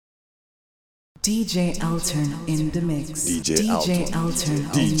DJ Alton in the mix. DJ Alton.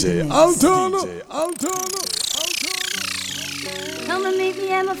 DJ Alton. Come and meet me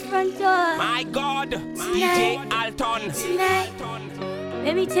at my front door. My God, Tonight. DJ Alton. Tonight,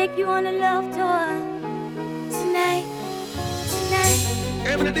 let me take you on a love tour. Tonight,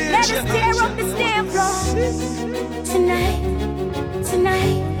 let us tear up the stair floor.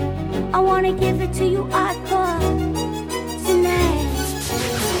 Tonight, I wanna give it to you hardcore. Tonight,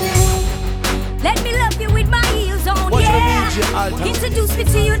 let me love you with my heels on, yeah. Introduce me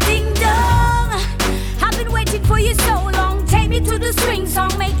to your ding dong. I've been waiting for you so long. Take me to the swing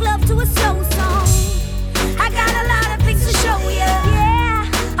song, make love to a slow song. I got a lot of things to show you, yeah.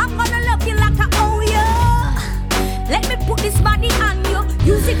 I'm gonna love you like I owe you. Let me put this body on you.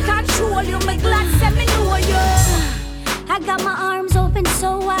 Use it, control you. Make glad send me know you. I got my arms open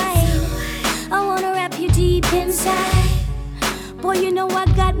so wide. I wanna wrap you deep inside. Boy, you know I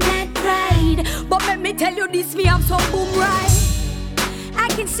got mad pride. But let me tell you this, me I'm so boom right. I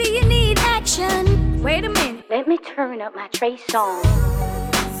can see you need action. Wait a minute, let me turn up my Trace song.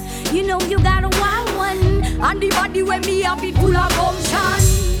 You know you got a wild one. On the body when me have it full of gumption.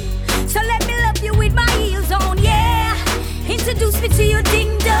 So let me love you with my heels on, yeah. Introduce me to your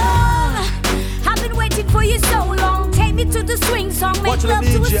ding dong. I've been waiting for you so long. Take me to the swing song, make love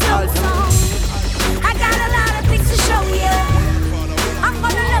to a slow song. I got a lot of things to show you. I'm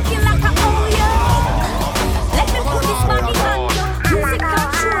gonna love you like I owe you. Let me put this body on you. Music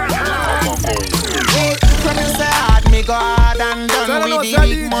control. From you say hard, me go hard and done. With the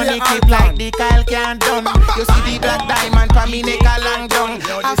big money clip like the Kyle can't done. You see the black diamond for me neck a long down.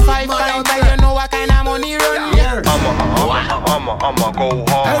 A 5 times but you know what kind of money run. I'ma go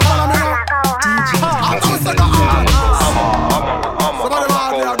hard.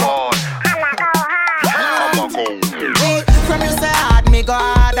 From you say hard, me go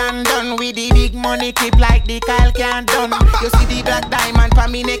hard and done. With the big money clip like the Kyle can't done. You see the black diamond for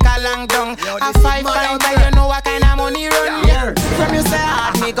me neck a long down. A 5 times but you know what kind of money run. From you say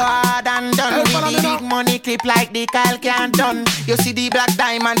hard, me go hard and done. With the big money clip like the Kyle can't done. You see the black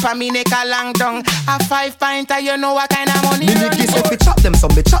diamond for me neck a long down. A 5 pint you know what kind of money run. Mini if we chop them,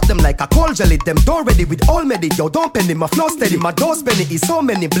 some me chop them like a cold jelly. Them don't ready with all medi. Yo, don't penny, my flow steady. My dose penny is so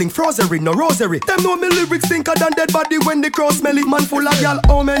many. Blink frozery, no rosary. Them know me lyrics thinker than dead body when they cross smelly. Man full of y'all,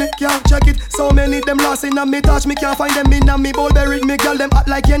 how many? Can't check it. So many them lost in a me touch. Me can't find them in a me bowl berry. Me girl them act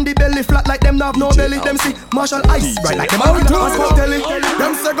like candy belly. Flat like them have no belly. Them see Marshall Ice. Right like them out on telly.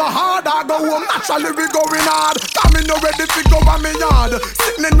 Them say go hard, I go home. Naturally we going hard. Coming no ready to go on me yard.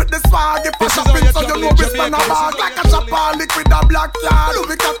 Sitting with the swag. If I shopping so you know we spend a bag. Like a shopper liquid a black yard.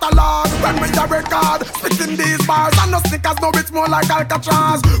 We catalog when we a record. Spitting these bars and no sneakers. No it's more like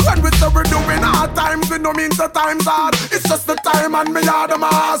Alcatraz. When we say we doing hard times, we no mean the times hard. It's just the time and me are the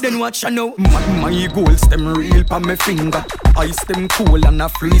mass. Then watch I know my goals them real pa me finger. Ice them cool and a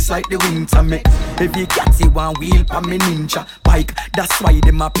freeze like the winter make. Every catty one wheel pa me ninja bike. That's why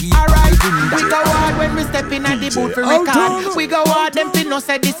them a peep. Alright, we go hard when we step in at the booth for record. We go hard, them to know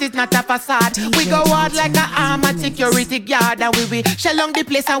say this is not a facade. We go hard like a armored security guard. And we shell on the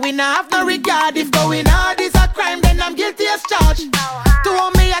place and we not have no regard. If going hard is a crime, then I'm guilty as charged. To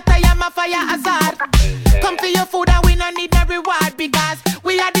hold me at I am a fire hazard. Come for your food and we no need a reward. Because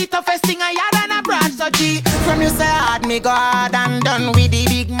we are the toughest thing I had and abroad. So G, from you say hard, me go hard and done. With the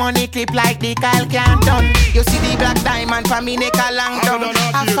big money clip like the Kyle can't done. You see the black diamond for me neck a long down.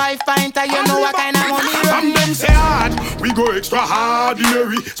 A 5 pint you know what kind of money run. And them say hard, we go extra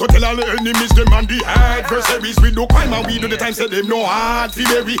ordinary. So tell all the enemies them and the adversaries. We do crime and we do the time say them no hard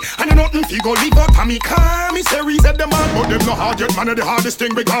fileri. And you nothing fi go leave out for me commissary. Said them hard but them no hard yet. Man of the hardest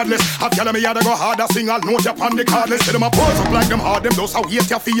thing regardless. I've tell me how to go hard a single note upon the cardless. Say them a pose up like them hard. Them those how hate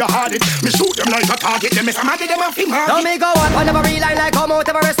you for your hard it. Me shoot them like a target. Them miss a man them a fi hard. Now me go on, on never real line like come out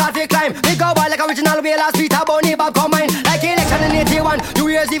ever start to climb. Me go on like original way last beat a bunny bob combine. Like election in 81, 2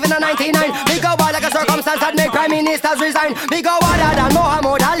 years even in 99. Me go on like a circumstance that make prime ministers resign. Me go harder than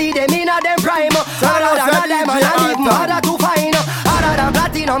Muhammad Ali, them in a them prime. Harder than a diamond and even harder to find. Harder than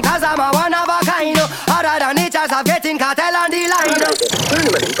platinum cause I'm a one of a kind. Harder than the chance of getting cartel on the line.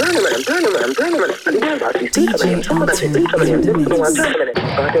 DJ Alton in the mix.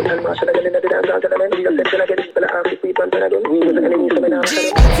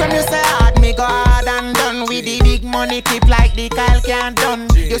 From you say hard, me go hard and done. With the big money clip like the Kyle can't done.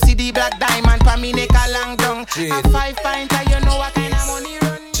 You see the black diamond for me neck a long down. A 5 pint you know what kind of money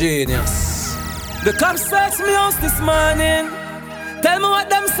run. Genius. The cops searched me house this morning. Tell me what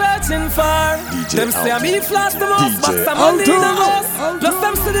them searching for. DJ Them say Alton. me flash the most, DJ but some money in the Alton. house. Plus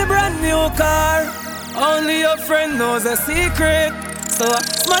them see the brand new car. Only your friend knows a secret. So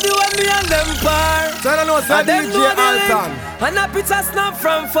Smaddy when me and them par. So I know say DJ Alton. And a pizza snap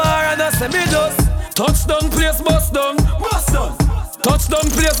from far. And I say me just touchdown place bust down. Bust down. Touchdown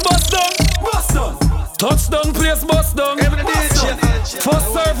place bust down. Bust down. Touchdown place bust down.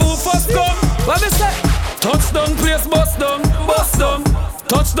 First serve who first come. What me say? Touchdown place bust down. Bust down.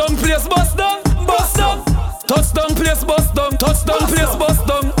 Touchdown place bust down. Bust down. Touchdown place bust down. Touchdown place bust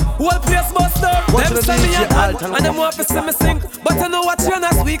down. Whole place bust down. Them say me a bad and them want to see me sink. But I know what you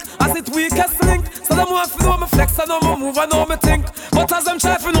last week as it weakest link. So them want to know me flex, I know me move, I know me think. But as them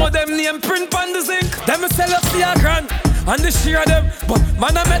try to know them name print on the zinc. Them sell up the grand and they share them. But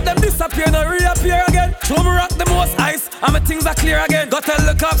man I make them disappear and reappear again. Show me rock the most ice and my things are clear again. Go tell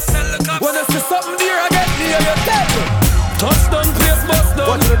the cops when I see something dear again. Hear you tell me. Touchdown place bust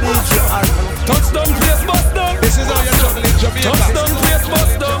down. Touchdown place bust down. This is how you're juggling Jamaica. Touchdown place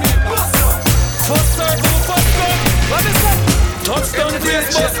bust down. First serve who first come. What is that? Touchdown place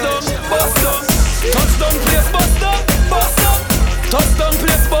bust down. Bust down. Touchdown place bust down. Bust down. Touchdown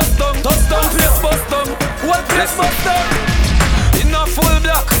place bust down. Touchdown place bust down. What place bust down? In a full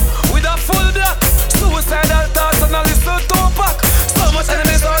block, with a full block. Suicidal thoughts and a little two-pack. So much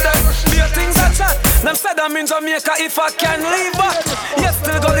enemies out there, be a things I chat. Them said I'm in Jamaica if I can leave back. Yes,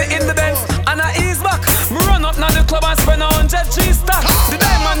 still got it in the Benz and I ease back. Me run up now the club and spend 100 G stack. The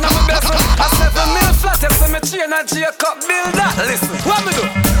diamond now me bezel, I 7 mil flat. Yes, so me chain a J-cup build that. Listen, what me do?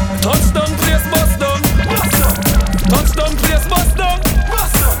 Touchdown place bust down. Touchdown place bust down.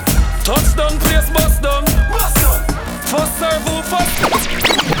 Touchdown place bust down. First serve who first.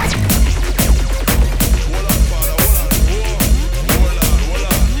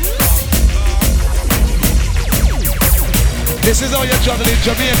 This is how you're juggling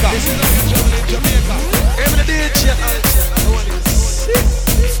Jamaica. This is how you're juggling Jamaica. Every DJ.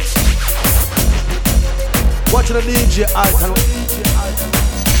 Watch the DJ Alton.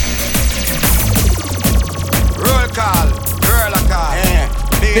 Roll call, girl a call. Yeah.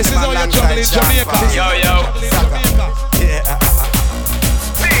 This is how you're juggling Jamaica. Yo. Yeah.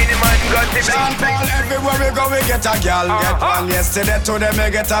 Sean Paul, everywhere we go, we get a girl. Get one yesterday, today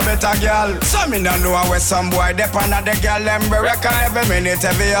me get a better girl. So me no know where some boy depend on the girl. Them we reckon every minute,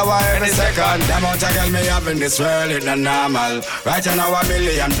 every hour, every second. The amount of girl me have in this world is not normal. Right now 1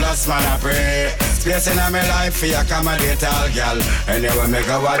 million plus man I pray. Space in my life for accommodate all girl. Anyway me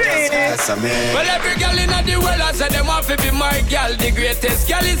go watch just me. Well every girl in the world I say them want to be my girl. The greatest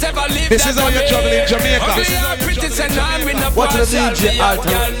girl is ever lived. This is how you're juggling Jamaica. Watch the DJ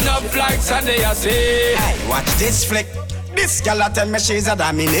Alton. Like Sunday I say, hey, watch this flick. This girl tell me she's a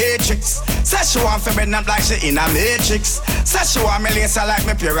dominatrix. Says she want to bend up like she in a matrix. Says she want me lacer like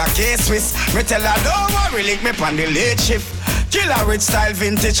me pure K-Swiss. Me tell her don't worry, link me on the late shift. Killer with style,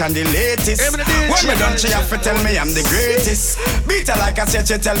 vintage and the latest. When me done, she have to tell me I'm the greatest. Beat her like I said,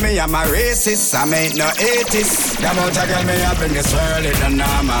 she tell me I'm a racist. I ain't no atheist. The amount of girl me have in this world is not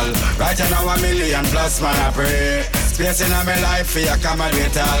normal. Right now 1 million plus man I pray. Space in my life for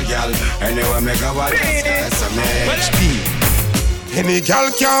accommodate all girl. Anyway me go watch this guy me. Any gal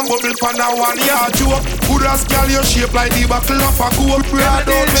can bubble pan a 1 yard joke. Good as gal your shape like the buckle of a goat. Brad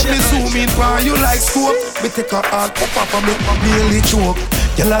don't make me zoom in pan you like scope. Me take a hard pop up and make my belly choke.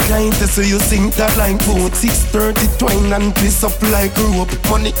 Gal a trying to see you sing that like boat. 6:30 twine and twist up like rope.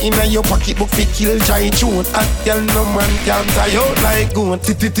 Money in a your pocket book fi kill giant chote. At gal no man can tie out like goat.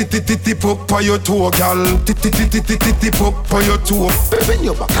 Tip up on your toe gal. Tip up on your toe. When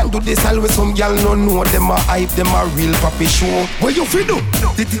you back and do this always some gal no know. Them a hype, them a real papi show. What you fi do?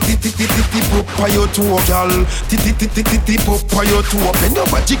 Tip up on your toe gal. Tip up on your toe. When you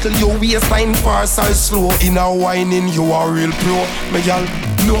back jiggle your waistline fast or slow. In a whining you a real pro. Me gal.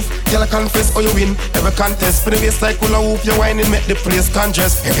 No, y'all confess or you win. Every contest for the waist like hula hoop. You whining make the place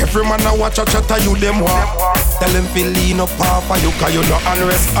congest. Every man a watch a chatter you them walk. Tell them feel lean up half of you. Cause you no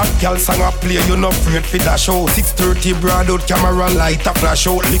unrest. Hot girl song a play. You no afraid for that show. 6:30 broad out camera light a flash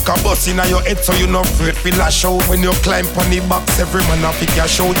out. Lick a bus in your head so you no afraid for that show. When you climb on the box every man a pick your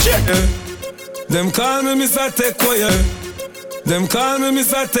show. Check. Them call me Mr. Tekoya. Them call me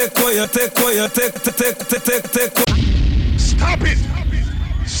Mr. Tekoya. Tekoya. Take. Stop it!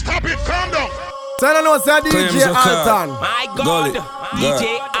 Stop it, calm down. So I know say DJ Alton. My God,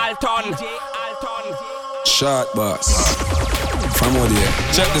 DJ Alton. Shot boss. From out here.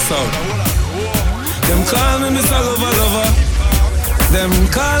 Check this out. Them call me Mr. Lover. Them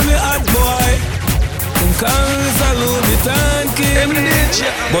call me hot boy. Them call me Mr. Louis King.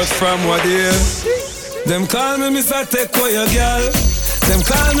 But from what here? Them call me Mr. Tekoya girl. Them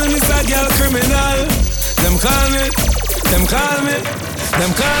call me Mr. Girl Criminal. Them call me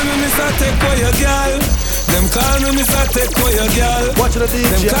Mr. Tekoya girl. Them call me Mr. Take for your girl. Watch the DJ.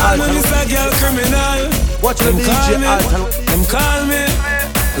 Them call me Mr. Girl Criminal. Watch the DJ. Them call me.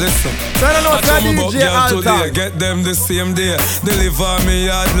 Listen, I come about girl today, get them the same day. Deliver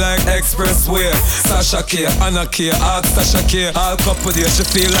me yard like expressway. Sasha K, Anna K, ask Sasha K. All couple days she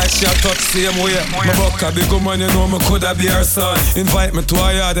feel like she a touch same way. My buck a big woman, you know me coulda be her son. Invite me to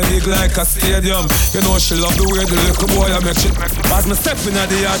her yard and big like a stadium. You know she love the way the little boy I make shit. As me step in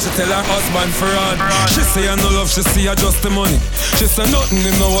the yard, she tell her husband for run. She say I no love, she see her just the money. She say nothing,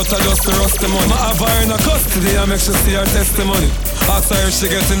 you know what I just the rust the money. I have her in a custody, I make she see her testimony. Ask her if she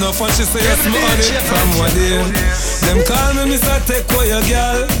get enough and she say yes, me honey. From what day them call me Mr. Take for your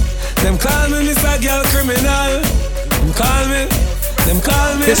girl. Them call me Mr. Girl Criminal. Them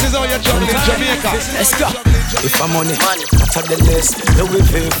call me. This is how you're jumping in Jamaica. Let's go. If I'm on it, that's at the list. The we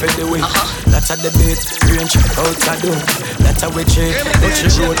pay for the way. That's at the beat. Range out I do. That's how we check. But she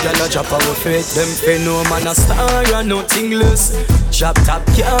road, girl, a drop our feet. Them pay no man a star and nothing less. Shop top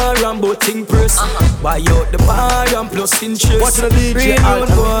car and boating press. Buy out the bar and plus interest. Watch the DJ. Real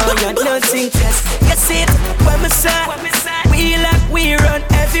boy and nothing test. You see it when me say we like we run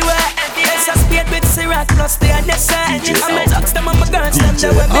everywhere. Let's just beat with Ciroc plus the unnecessary. I'm a talk them, I'm a girl, stand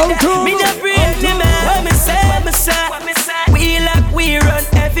there with me. Me not really man. When me say we like we run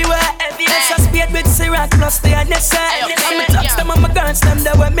everywhere. Let's just beat with Ciroc plus the unnecessary. I'm a talk them, I'm a girl, stand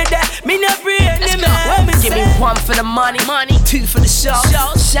there with me. Me not really man. Give me one for the money, two for the show.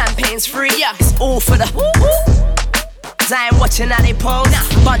 Champagne's free, it's all for the I ain't watching how they pose.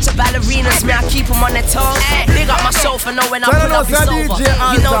 Bunch of ballerinas, me I keep them on their toes. Big up my show for knowing I pull up it's over.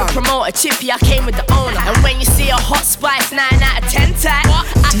 You know the promoter, Chippy, I came with the owner. And when you see a hot spice, 9 out of 10 times,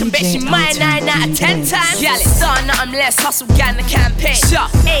 I can bet she mine 9 out of 10 times. Gal, it's done, nothing less, hustle, gal, the campaign.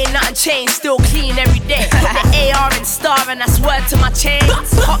 Ain't nothing changed, still clean every day. Put the AR in star and that's word to my chain.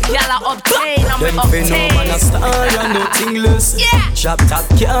 Hot gal, I obtain, I'm an obtain. No man a star and nothing less. Shop top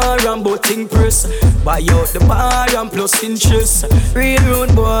car and boating press. Buy out the bar and plus interest. Real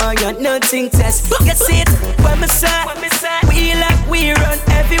road boy and nothing test. You see it when me say we like we run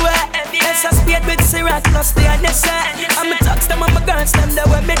everywhere. Let's just beat with Ciroc plus the unnecessary. I'm a touch them, I'm a girl, stand there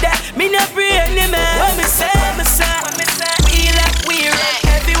with me there. Me not really man. When me say we like we run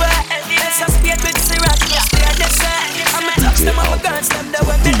everywhere. Let's just beat with Ciroc plus the unnecessary. I'm a touch them, I'm a girl, stand there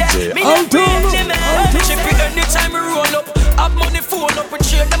with me there. Me not really man. She free anytime we roll up. Have money phone up, we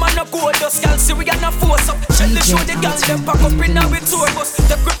train them and no go dust. Girl see we got no force up. Shell the show the girls them pack up in our tour bus.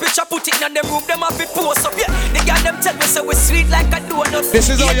 The grip picture put it in them room, them have it post up. Yeah, the girl them tell me say we sweet like a donut.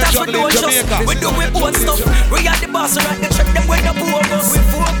 This is how you're juggling in Jamaica. We do we own stuff. We are the boss around the track, them when the bogus. We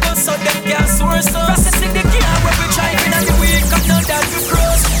focus so them can't source us. Processing the gear when we driving and the week up now that we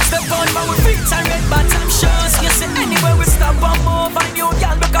cross. Step on my feet and red bottom shoes. You see anywhere we stop and move and you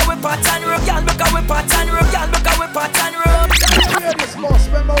girl look how we part and rub. Girl look how we part and rub. Girl look how we part and rub. Hear this boss,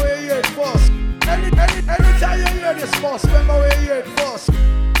 remember where you hear it first. Anytime you hear this boss, remember where you hear it first.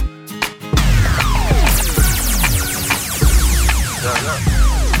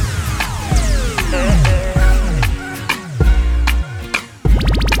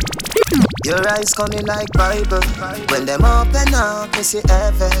 Your eyes coming like Bible. When them open up, you see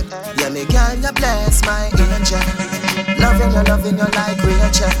heaven. Yeah, me girl, you bless my angel. Loving you like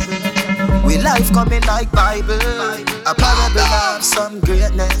Rachel. We life coming like Bible. A parable of some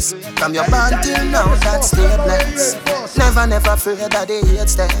greatness. From your bond till now, that's still blessed. Never afraid of the hate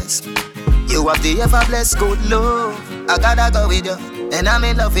stairs. You have the ever blessed good love. I gotta go with you, and I'm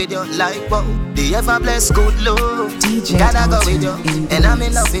in love with you like wow. The ever blessed good love. Gotta go with you, and I'm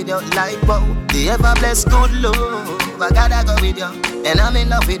in love with you like wow. The ever blessed good love. I gotta go with you, and I'm in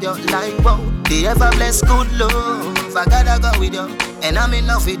love with you like wow. The ever blessed good love. I gotta go with you, and I'm in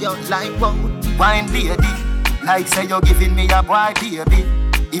love with you like wow. Wine lady, like say you're giving me a boy baby.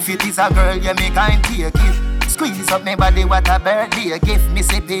 If it is a girl, you me kind take it. Squeeze up me body, what a birthday gift. Me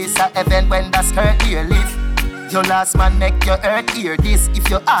say peace of heaven when the skirt here lift. Your last man make your earth hear this. If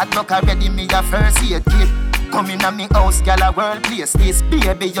your heart look already, me a first aid kit. Come in a me house, gal a world place this.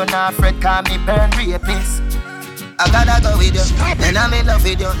 Baby, you not afraid, call me burn rapist. I gotta go with you, and I'm in love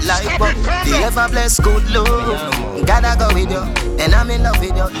with you like what? The ever blessed good love. Gotta go with you, and I'm in love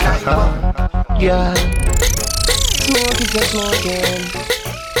with you like what? Yeah. Smoke is a smoking.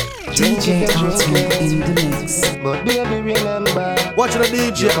 DJ Alton in the mix. But baby remember, watch the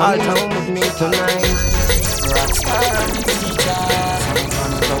DJ Alton with me tonight. Rockstar and the teacher, on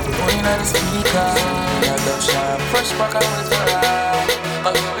the top of the wing and the speaker. Now don't shine, fresh back out with the ride.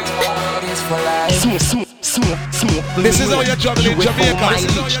 But we is for life. Smoke. This is how you're juggling in Jamaica.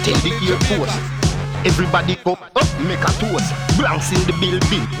 Tell the Air Force. Everybody up, make a toast. Blanks in the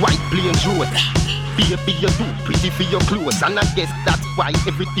building, white plains road. Baby, you too pretty for your clothes, and I guess that's why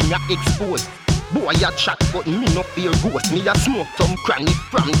everything I expose. Boy, I chat, but me no fear ghost. Me a smoke some chronic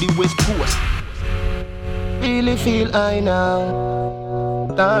from the West Coast. Really feel I now.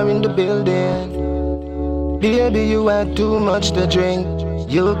 Star in the building. Baby, you had too much to drink.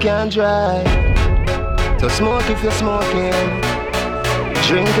 You can't drive. So smoke if you're smoking.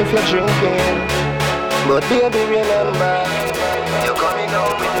 Drink if you're drinking. But baby, remember, you're coming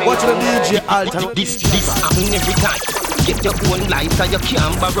home with me. Watch the DJ Alton. This happen every time. Get your own lighter, you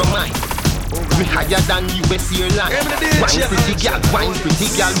can't borrow mine. Me higher than US airline. Wine pretty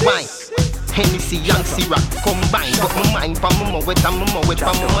gal, wine. Hennessy and syrup combine. But my mind for my wet and my wet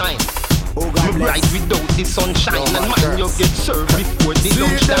for my mind. Me bright without the sunshine. And mine you get served before the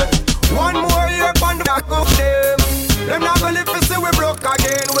lunchtime. One more year on the back of them. Them not gonna live to see we broke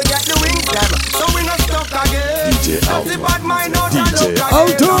again. We get the wings them, so we not stuck again. That's the bad mind out and look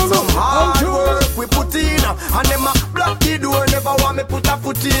again. Some hard work we put in, and them a block the door. Never want me put a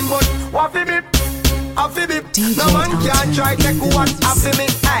foot in, but what fi me? No man can try take what after me.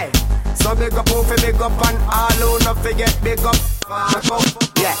 Hey, so big up, big up, and all who not forget big up.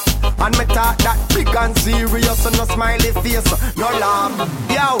 Yeah, and me talk that big and serious, and no smiley face, no laugh.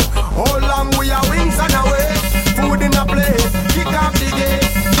 Yo, how long we are wings and away? Food in a plate, kick off the day.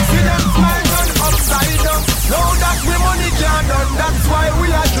 See them smile on upside down. Know that we money can't done. That's why we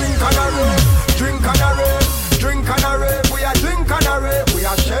are drink and a rave, drink and a rave, drink and a rave. We are drink and a rave. We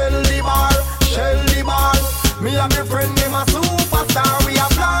are shell the bar. Me and my friend, them a superstar. We are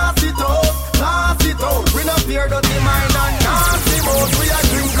blast it out. We not fear dirty mind and nasty mouth. We are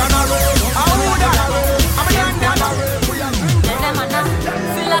drink and a rave. I'm a young and a rave. We are drink and a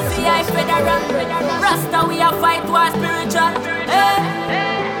rave. Philosophy I federal. Rasta we are fight war spiritual. Hey.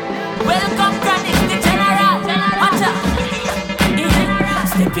 Welcome Chronic the General. Watch out.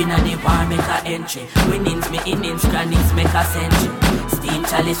 Step in the war, make a entry. Winnings, me innings, Chronics, make a century. Steam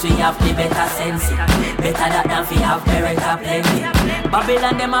chalice, we have the better sense. Better than we have America plenty.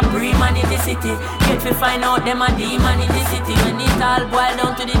 Babylon, them a pre-man in the city. Get we find out them a demon in the city. When it all boil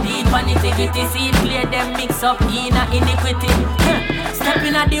down to the deep and integrity. See it clear, them mix up in a iniquity. Step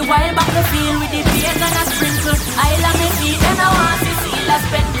in the wild back the field with the pain and a sprinkle. I'll me feet and I want to see. I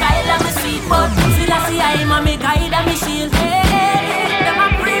spend Kyle and me sweet. But still I see I'm a me guide and me shield. Hey, them a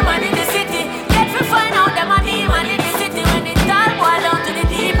pre-man in the city. Get we find out them a demon in the city. When it all boil down to the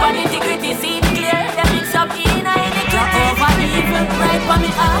deep and integrity. See it clear, them mix up in a iniquity. Over evil, right for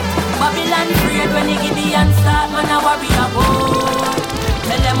me heart. Babylon afraid when they give the and start. Man a worry about.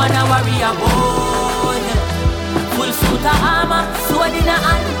 Tell them man a worry about. Full suit of armor, sword in a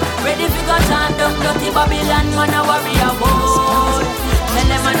hand. Ready for go chant up dirty Babylon. Man a worry about. Tell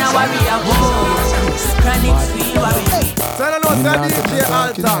them man a worry about. Chronic feel worry. Tell them what's that DJ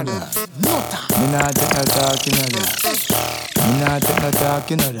Alton. Me not take no talking of that. Me not take no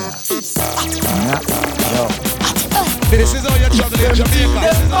talking of that. Yo. This is how you juggle in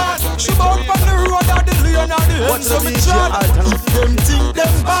Jamaica. She bound from the road or the lane or the end. So me try if them think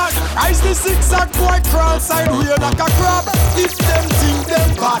them bad. Ice the zigzag boy crawl side way like a crab. If them think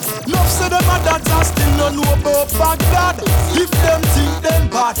them bad, love say them a dance and still no know about Baghdad. If them think them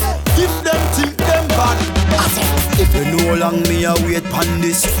bad, if them think them bad. If you know long me a wait pon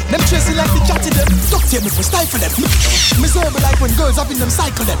this. Them chasing like the chatty them. Duck tape me for stifle them. Miserable like when girls up in them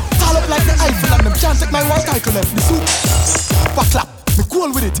cycle them. Tall up like the Eiffel and them can't take my white cycle them. The soup back clap, me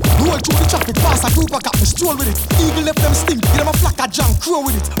cool with it. Roll through the traffic, pass a group of cap, me stroll with it. Eagle left them stink, give them a flock of junk, crow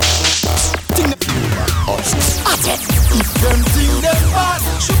with it. Think them if them think them bad,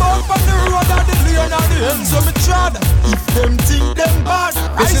 she bound from the road or the lane or the end. So me trod. If them think them bad,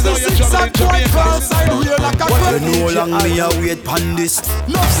 I see zigzag boy cross side way like a crab. You know long me a wait pon this.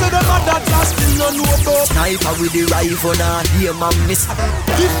 Love say them a that last still no know about. Sniper with the rifle now, hear my miss.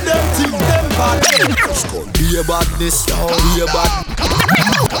 If them think them bad, be a badness, be a bad.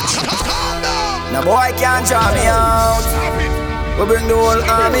 Now boy can't draw me out. We bring the whole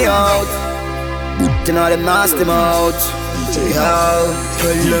army out. You know them nasty mouth. Yo,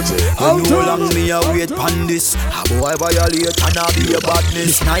 tell them, you know long me a wait pon this. A boy violate and a be a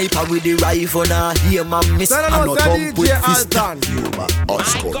badness. The sniper with the rifle now, hear my miss. I not come with fist. Be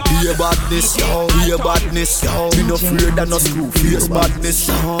a badness, be a badness. Me no afraid of no screw face badness.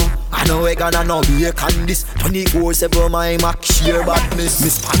 I know I gonna no be a candice. 24/7 my Mac share badness. Me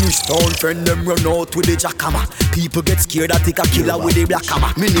Spanish town friend them run out with the jackhammer. People get scared I take a killer with the black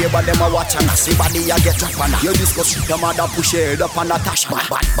hammer. Me neighbor them a watch and I see body I get up on. You discuss with them mother push head up on a tash. Bad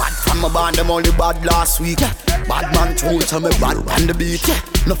from my band, them only bad last week. Bad man told to me bad on the beat.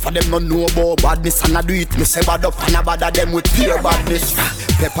 Enough of them don't know about badness and I do it. Me say bad up and I bad at them with pure badness.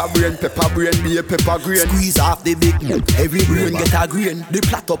 Pepper brain, be a pepper grain. Squeeze off the big man, every brain get a grain. The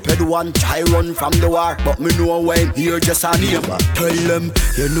plot up head one, try run from the war. But me know when here just a name. Tell them,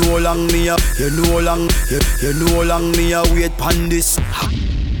 you know long me a, you know long me a wait pon this.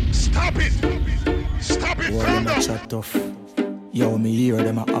 Stop it, calm down. Chat tough. Yo, me hear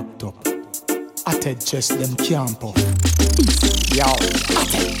them a act up. I tell just them camp up. Yo,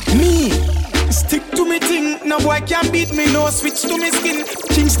 me stick to me thing. No boy can beat me. No switch to me skin.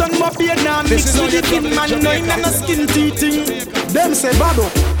 Kingston my beard now mix with the thin man. No in a skin teething. Them say bad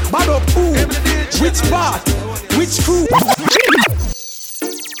up who? Which part? Which crew?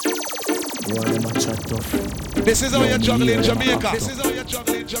 Boy, them a chat tough. This is how you juggle in Jamaica.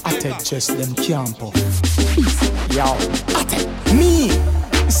 I tell just them camp up. Yo, me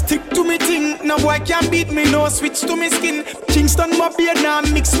stick to me thing. No boy can beat me. No switch to me skin. Kingston my beard now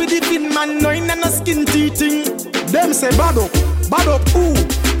mix with the thin man. No in a skin teething. Them say bad up who?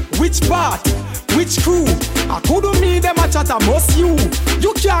 Which part? Which crew? I couldn't me them a chat a must you.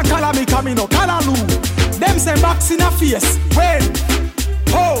 You can't call me come no call you. Them say box in a face. When?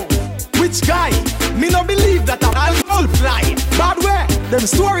 Oh, which guy? Me no believe that I'll fly. Bad way, them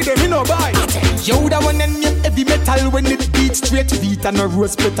story them me no buy. Yo, that one and heavy metal when it beats straight beat and a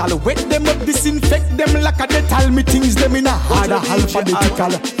rose petal. Wet them up, disinfect them like a detal. Me things them in a harder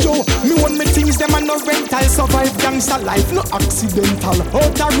alphabetical. Yo, me want me things them and no rental. Survive gangster life, no accidental.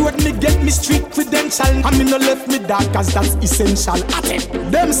 Out the road me get me street credential. And me no left me dark cause that's essential.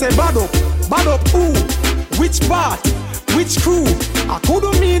 Them say bad up who? Which part? Which crew? I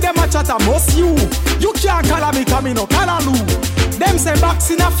couldn't me them a chat a must you. You can't call me come no call you. Them say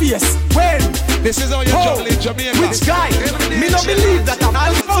box in a face. When? This is how you juggle in Jamaica. Which guy? Me no believe that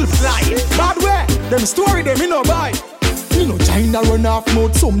I'll fly. Bad way, them story them me no buy. Me no China run off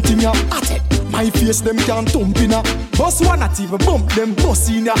mode something ya. My face them can't thump in ya. Boss one not even bump them boss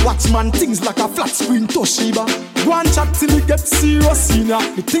in ya. Watchman things like a flat screen Toshiba. Go and chat till we get serious in ya.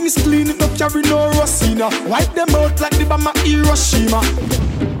 The things clean it up carry no rust in ya. Wipe them out like the bomb Hiroshima.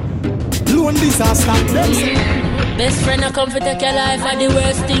 Lone disaster them say. Best friend I come for take your life and the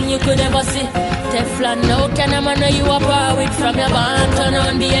worst thing you could ever see. Teflon no can a man know you a power with from your band. Turn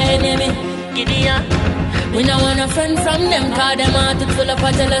on be your enemy. Gideon. We no want a friend from them, cause them heart it full of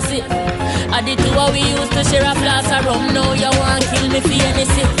jealousy. I did two we used to share a glass of rum. Now you want kill me for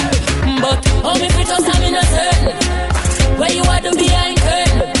anything. But how me fit us I'm innocent. Where you are to behind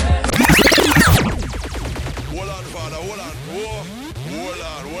curtain. Hold on, father, hold on. Hold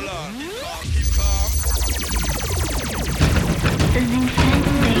on.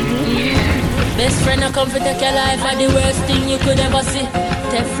 Best friend I come for take your life and the worst thing you could ever see.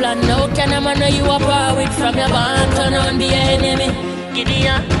 Teflon no can a man know you a power with from your band. Turn on be your enemy.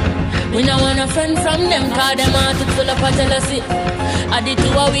 Gideon. We no want a friend from them, cause them heart it full of jealousy. I did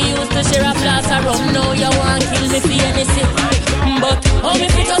two we used to share a glass of rum. Now you want kill me for anything. But how me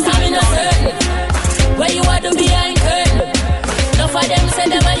fit us I'm innocent. Where you are to behind curtain. Enough of them say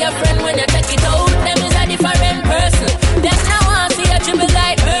them are your friend. When you take it out, them is a different person. Them now want see you dribble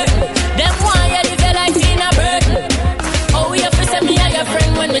like burden. Them want you live like in a burden. Oh, we have to say me and your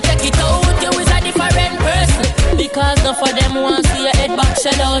friend. When we take it out, you is a different person. Because enough of them want see your head back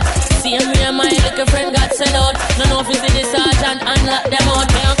shell out. See me and my little friend got sell out. None of you see the sergeant and lock them out.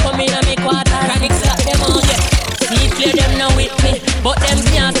 They don't come in on me quarter and extract them out, yeah. See clear them now with me. But them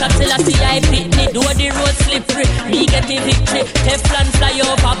can't stop till I see I beat me. Do the road slippery, me get the victory. Teflon fly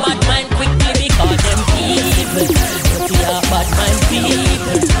over bad mind quickly. Because them people, we are bad mind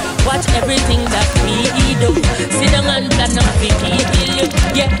people. Watch everything that we do. See them and plan up we kill you.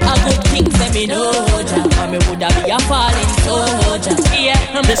 Yeah, a good thing say me know ja. And me woulda be a falling soldier. Yeah,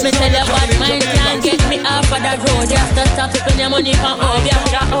 let me tell you bad mind can't get me off of the road. You have to stop spend your money for Obia.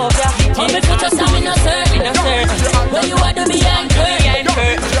 How me put us I'm in a certain. Where you are to be angry.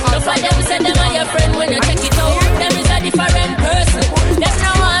 No for them say them are your friend. When you take it out, them is a different person. Them no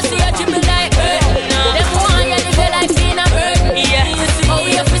want see you dribble like burden. Them want you live like in a burden. Oh,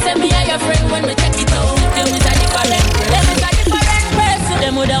 we have to say me and your friend. When we take it out, them is a different person.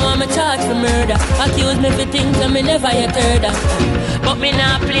 Them woulda want me charge for murder. Accuse me for things that me never yet heard of. But me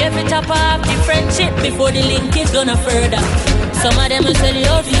nah play for top off the friendship before the linkage gonna further. Some of them will sell you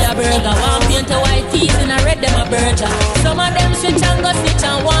out for a burger. One paint a white teeth and I red them a burger. Some of them switch and go stitch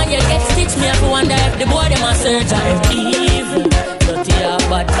and one you get stitch. Me have to wonder if the boy them a search. I'm evil, dirty or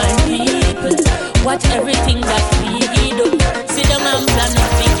bad mind people. Watch everything that we do. See them and plan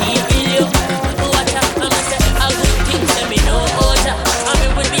up to kill you. Watch out, I'm say a good thing, say me no order. I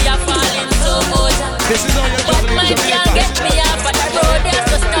mean will be a fire.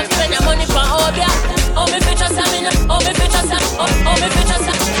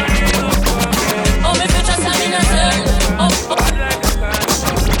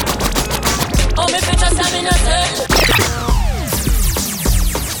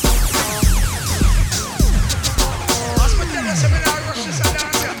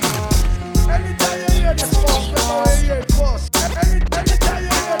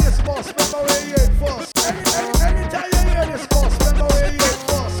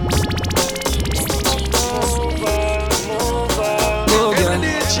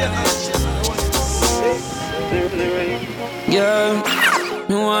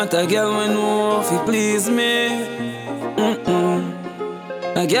 Me want a girl when know if you please me.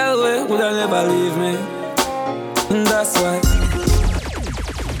 A girl way woulda never leave me. And that's why.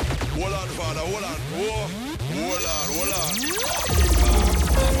 Hold on, father, hold on. Hold on.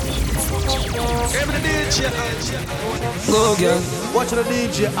 Give me the DJ. Go, girl. Watch the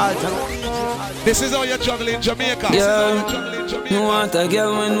DJ Alton. This is how you're juggling in Jamaica. Yeah. Me want a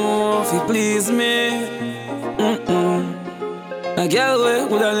girl when know if you please me. A girl way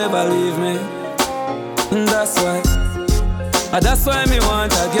woulda never leave me. And that's why. That's why me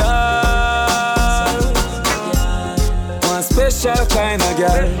want a girl. One special kind of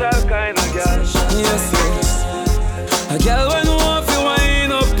girl. Yes. A girl when want to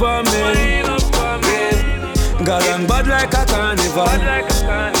wind up on me. Girl and bad like a carnival.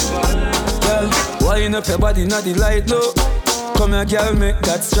 Girl, wind up your body, not the light low. Come here, girl, make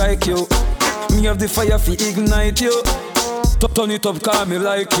that strike you. Me have the fire fi ignite you. Turn it up, call me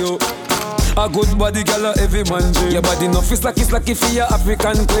like you. A good body, girl, a every man dream. Your body no fi slacky for your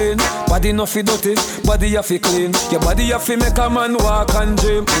African queen. Body no fi dirty, body you fi clean. Your body you fi make a man walk and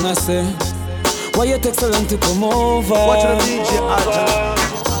dream. And I say, why you take so long to come over? Watch the DJ Alton.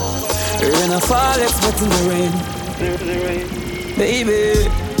 Rain a fall, expecting the rain. Baby,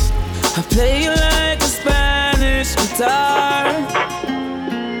 I play you like a Spanish guitar,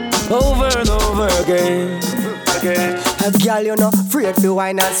 over and over again. A girl, you know, afraid to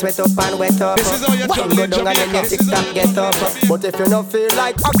wine and sweat up and wet up. This is how you go down and then you tick-tock get up. But if you don't feel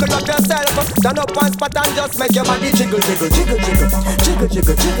like huckle up yourself, stand up one spot and just make your body jiggle. You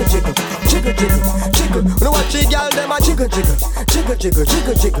know what you girl, them a jiggle.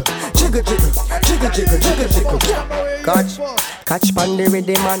 Catch pandy with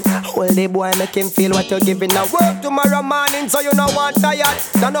the man. Hold the boy, make him feel what you're giving. Now work tomorrow morning, so you know what tired.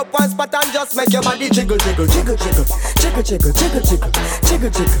 Stand up one spot and just make your body jiggle. You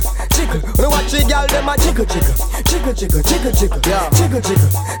know what you girl, them a jiggle.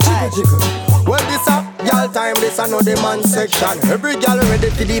 Well, this a girl time, this a no demand section. Every girl ready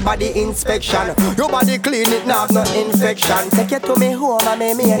for the body inspection. Your body clean, it not have no infection. Take it to me home and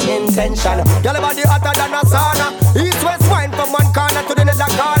make me an intention. Girl, body hotter than a sauna. East, west, wine from one corner to the other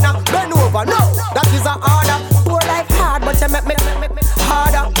corner. Bend over, no, that is an order. Poor life hard, but you make me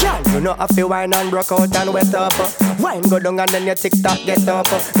harder. Girl, you know if you wine and broke out and wet up. Wine go down and then your tick-tock get up.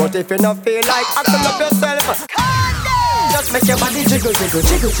 But if you don't feel like acting up yourself, just make your body jiggle. You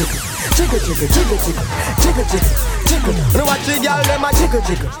know what you girl, them a jiggle.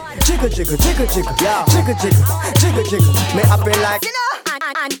 Yeah, jiggle. Me happy like, you know,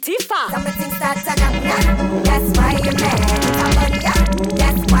 Antifa. Some things start to knock. That's why you're mad.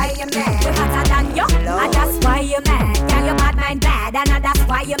 That's why you're mad. You're hotter than you, and that's why you're mad. Girl, your bad mind bad, and that's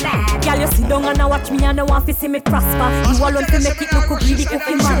why you're mad. Girl, you sit down and watch me and you want to see me prosper. You alone to make it look greedy,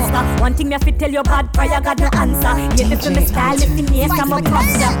 cookie monster. One thing me have to tell you, bad prayer got no answer. You live in my style, live in me, I'm a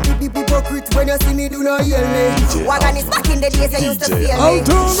crosser. Hypocrite when you see me, do not yell me. Wagon is back in the days you used to feel me.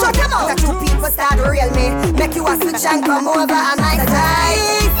 Shut them out, two people start to reel me. Make you a switch and come over and my side.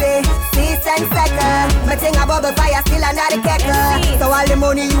 Easy, 10 seconds. But think a bubble fire still another kettle. So all the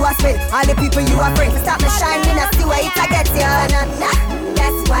money you are spend, all the people you are bring. Stop me shining, I see where it get you.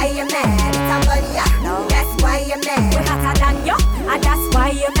 That's why you're mad. That's why you're mad. We're hotter than you, and that's why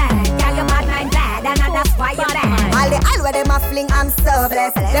you're mad. Girl, your bad mind bad, and that's why you're mad. All the where them a fling, I'm so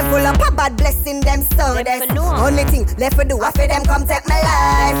blessed. Them full up a bad blessing, them so dead. Only thing left to do, after them come take my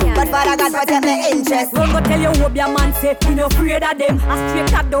life. But Father God protect my interest. Run go tell you what your man say, we no afraid of them. I straight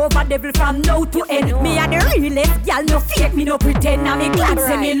tapped over devil from now to end. Me a the realest, y'all no fake, me no pretend. Now me glad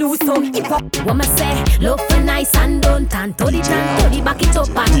say me lose some hip hop. What me say, love for nice and don't turn to the back it up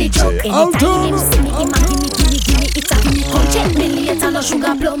and the joke. Anytime him see me, him a gimme, it's a gimme. Come check me later, no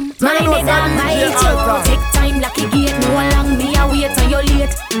sugar plum. My head and my it take time like a gate, no long me a wait and you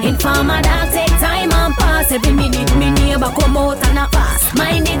late. Informer dog take time and pass. Every minute me neighbor come out and a pass.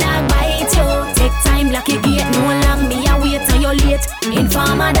 Mind the dog bite you, take time like a gate, no long me a wait and you late.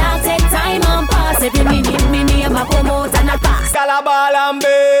 Informer dog take time and pass. Every minute me neighbor come out and a pass. Calabal and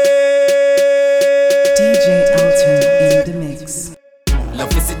DJ Alton in the mix. Love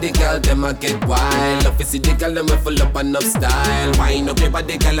to see the girl, them a get wild. Love to see the girl, them a full up enough style. Wind up your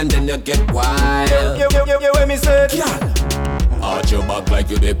body, girl, and then you get wild. You hear me say, girl, arch your back like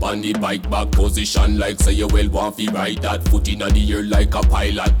you dip on the bike back position, like say you well want to ride that foot in the air like a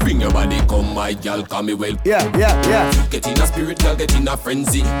pilot. Bring your body, come my girl, come me well. Yeah. Get in a spirit, girl, get in a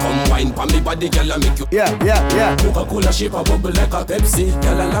frenzy. Come wine pa me body, girl, and make you. Yeah. Coca-Cola shape a bubble like a Pepsi.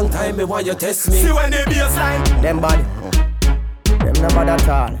 Girl, a long time me want you test me. See when they baseline, them body. Them never that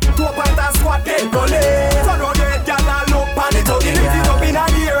all. 2 point and squat, they go lay. So no get girl and look pan it up. Lift it up in a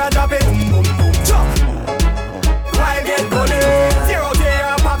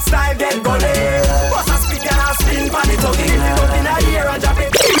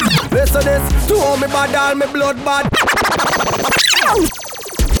bad, all me blood bad.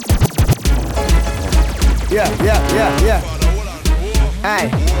 Yeah. Hey,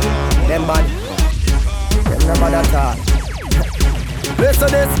 them bad. Them no bad at all.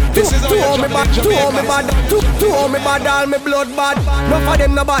 Listen this two on me bad, two on me bad, all me blood bad. No for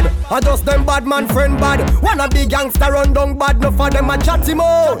them no bad, I just them bad man friend bad. Wanna be gangster run down bad, no for them a chatty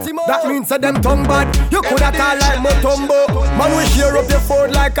mo. That means that them tongue bad. You coulda call like Motombo. Man we share up the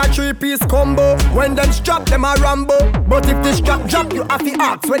food like a 3-piece combo. When them strap them a Rambo, but if the strap drop you have to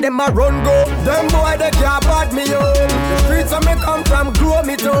ask where them a run go. Them boy they can't bad me up. The streets where me come from grow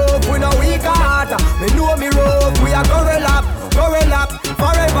me tough. We no weak heart, me know me rough. We a go relap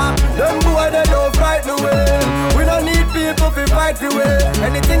forever. Them boy they don't fight the way. We don't need people to fight the way.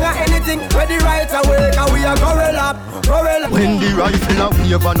 Anything where the right away. Cause we are go relap. When the rifle a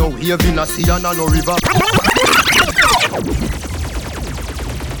wave and no wave in a sea and a no river.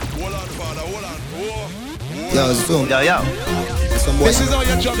 Yo, zoom. Yo. This is how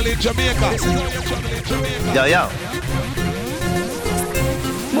you juggle in Jamaica. Yo.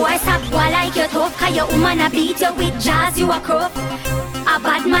 Boy, stop boy like you tough. Cause your woman a beat you with jazz, you a crop. A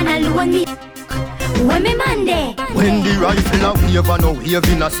bad man alone me. When me man there. When the rifle a wave and no wave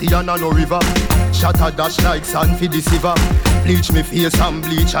in a sea and a no river. Shot a dash like sand for the silver. Bleach me face and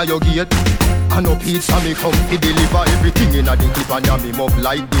bleach a your gate. And no pizza me come to deliver. Everything in a the clip and ya me mug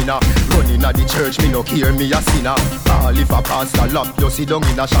like dinner. Running at the church me no care me a sinner. All if a pastor lock you sit down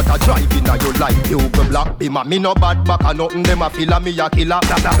in a shot a drive in a you like Hugo Black Bima. Me no bad back and nothing them a filler me a killer.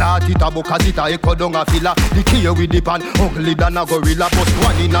 That it a book as it a echo down a filler. The key with the pan ugly than a gorilla. Bust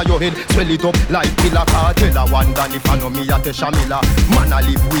one in a your head swell it up like killer. Cartel a one than if I know me a Tesha Miller. Man a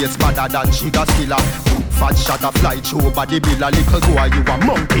live waste badder than sugar skiller. Fat shot a fly through body bill a little boy you a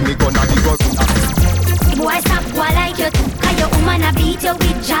monkey me gonna be gorilla. Boy stop boy like you. Cause your woman a beat you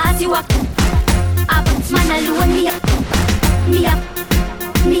with jazz, you a man alone me up.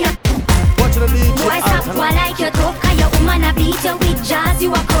 Watch the DJ. Boy stop boy like you tough. Cause your woman a beat you with jazz,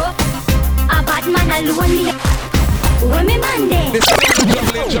 you a crop. A bad man alone me up. When me man there.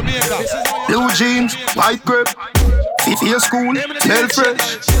 Blue jeans, white grape. Fit for your school, smell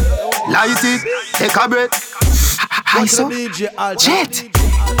fresh. Light it, take a breath. I saw Jet.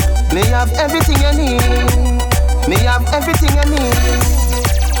 Me have everything you need. Me have everything you need.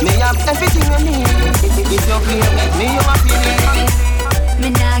 Me have everything you need. If you play with me, you happy. Me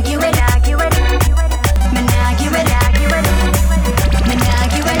nah give it. Me nah give it. Me nah give it.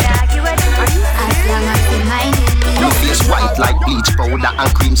 As long as you mind it. Your face white like bleach powder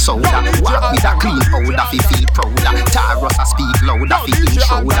and cream soda. Walk with a clean powder, fi feel prouder. Taros a speak louder, fi in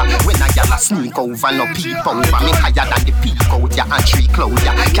shoulder. When a gal a sneak over, no peep over. Me higher than the peak out, ya and tree cloud,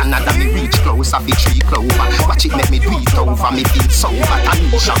 ya. Canada me reach closer, fi tree clover. Watch it make me do it over, me feel sober.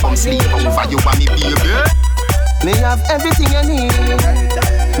 Tanisha come sleep over, you and me baby. Me have everything you need.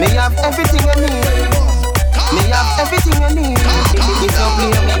 Me have everything you need. Me have everything you need. If you play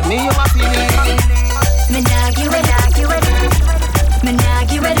with me, you happy. Me nah give it. Me nah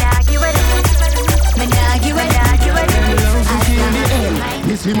give it. Me nah give it.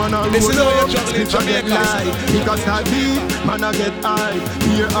 This man a This is roll how up, you juggle in stitch a get Jamaica. light. Because that beat, man a get high.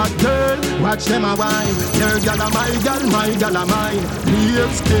 Here a girl, watch them a wine. Your gal a my gal a mine. Clear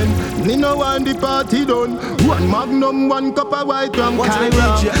skin, me no want the party done. One magnum, one cup of white rum.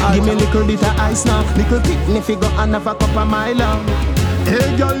 Give me little bit of ice now. Little picnic figure and have a cup of my love.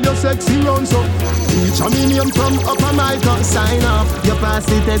 Hey girl, you sexy round so. Teach a me name from upper my cup. Sign up, you pass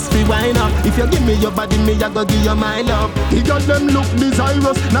the test, free wine up. If you give me your body, me I go give you my love. He got them look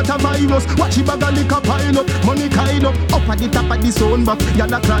desirous, not a virus. Watch you bag a liquor pile up, money kind up. Up at the top of the zone, but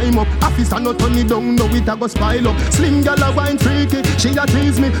y'all a climb up. Office a no turn it down, no it a go spile up. Slim gal a wine freaky, she a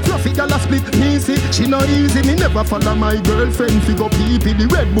tease me. Fluffy gal a split easy, she no easy. Me never follow my girlfriend, fi go pee-pee. The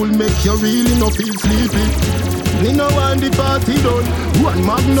Red Bull make you really no feel sleepy. Me no want the party done. One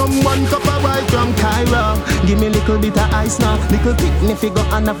magnum, one cup of white from Cairo. Give me little bit of ice now. Little picnic figure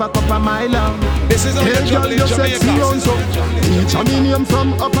and have a cup of my love. This is how you juggle in Jamaica. Teach a me name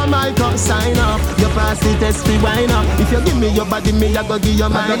from upper my cup. Sign up, you pass the test, free wine up. If you give me your body, me I go give you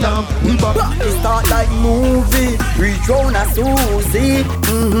my love. It start like movie, reach round a Susie.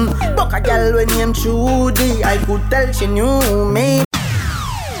 Buck a girl when named Trudy, I could tell she knew me.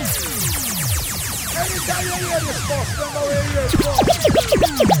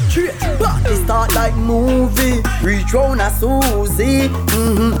 It start like movie, reach round a Susie.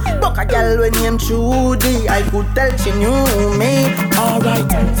 Buck a girl when named Trudy, I could tell she knew me.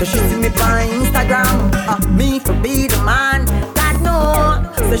 Alright, so she see me on Instagram. Me for be the man. God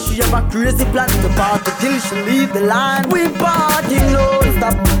no, say she have a crazy plan to party till she leave the land. We party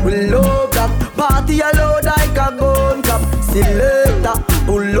non-stop, we love that. Party alone like a gun cap. Selector,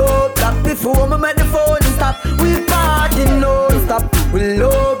 pull up that before me make the phone stop. We party non-stop, we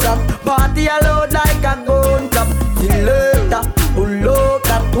love that. Party alone like a gun cap. Selector, pull up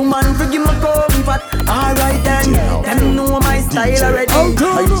that. Woman forgive my comfort. Alright then, them know my style already.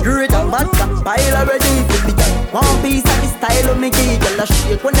 I great and bad pile already. One piece of the style of me key. Girl a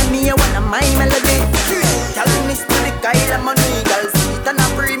shake when I'm here when I'm my melody. Tell me to the Kyle and money. Girl sit and a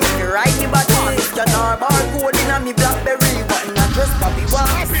free me to ride me body. You're not barcode in a me Blackberry. But not just Bobby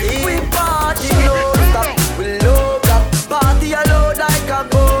Wassy. We party non-stop, we love that. Party alone like a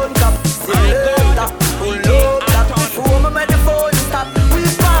gun cap. Selector, we love that. Before me make the phone stop. We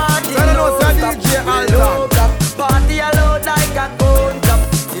party non-stop, we love that. Party alone like a gun cap.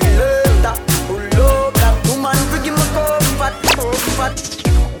 Selector, we love that. Woman forgive me comfort.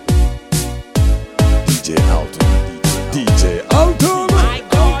 DJ Alton. DJ Alton. My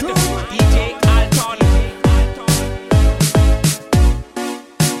God, DJ Alton.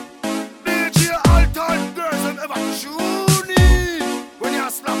 DJ Alton, girls don't ever tune in. When you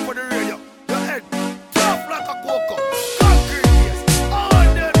slap on the radio, your head tough like a cocoa. Concrete yes, all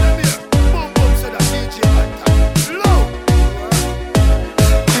them here. Boom boom, say that DJ Alton. Low.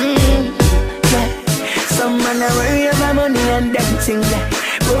 Some man a worry about money and them thing that.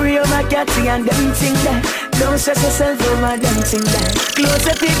 Worry about catty and them thing that. Don't stress yourself over them thing that.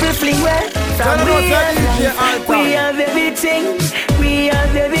 Closer people fling well. From we have life, we have everything. We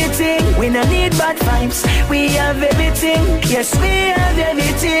have everything. We don't need bad vibes. We have everything. Yes, we have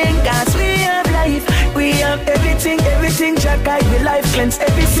everything. Cause we have life. We have everything. Everything. Jack I will life cleanse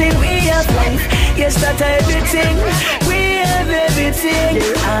everything. We have life. Yes, that's everything. We have everything.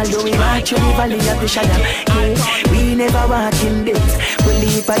 Although we march in the valley of the shadow, yeah, we never walk in days. We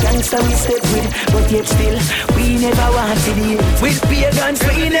leave a gangster we step with, but yet still we never want to the end. With pagans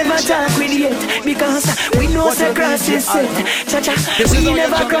we never talk with yet, because we know the cross is set. Cha-cha, we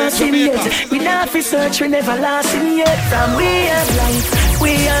never cross him yet. We not fi search, we never lost him yet. From we have life,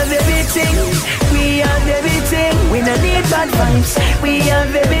 we have everything. We have everything. We don't need bad vibes. We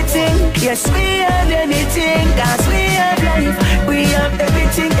have everything. Yes, we have everything. Cause we have life. We have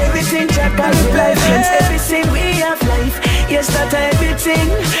everything. Everything. Jack and life. Yes, everything. We have life. Yes, that's everything.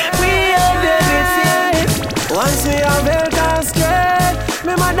 We have everything. Once we have health and strength,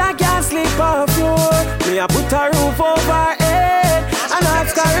 me mother can't sleep on floor. Me a put a roof over her head, and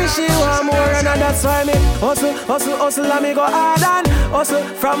ask her if she want more, and that's why me hustle, and me go hard and hustle.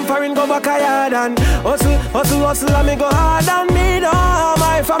 From foreign go back a yard and hustle, and me go hard and me know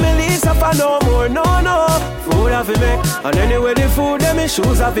my family suffer no more, no. Food have to make, and anyway the food them me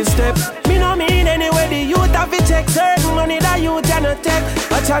shoes have to step. Me no mean anyway the youth have to check. Certain money that youth cannot take.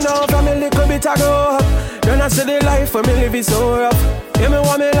 But you know from a little bit I grow up. Then I see the life when me live is so rough. Yeah, me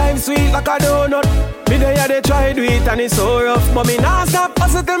want me life sweet like a donut. Me they try do it and it's so rough. But me nah stop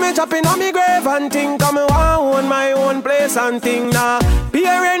hustle till me chopping on me grave and think I me want own my own place and think nah. Be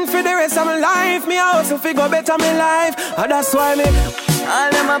a rent for the rest of my life. Me a hustle fi go better me life. And that's why me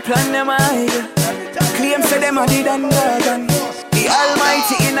all them a plan them a hide. Claim say them a did and God. The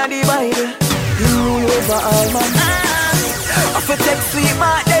Almighty in a the Bible. He rule over all man. I for take sweet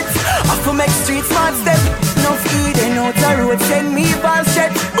markets, I for make street smart step. No feed and out the road send me ball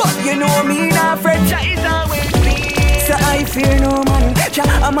stretch. But you know me not fret. Jah is always me. So I fear no man. Jah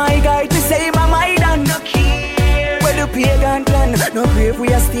am my guide to save my done. No care where the pagan plan. No grave we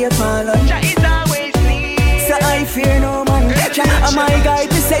a stay fallen. Jah is always me. So I fear no man. Jah am my guide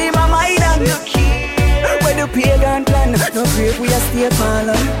to save my done. No care where the pagan plan. No grave we a stay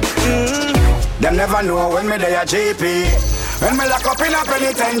fallen. Them never know when me they a GP. When me lock up in a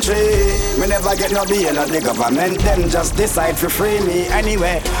penitentiary, me never get no bail at the government. Them just decide to free me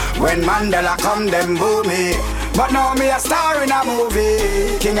anyway. When Mandela come, them boo me. But now me a star in a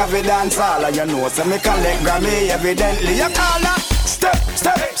movie. King of the dance hall, you know, so me collect Grammy evidently. You call that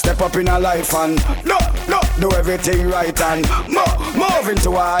step up in a life and do everything right and move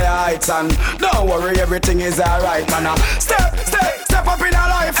into higher heights and don't worry, everything is alright. And step up in a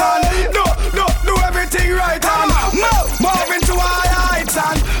life and do everything right and move into higher heights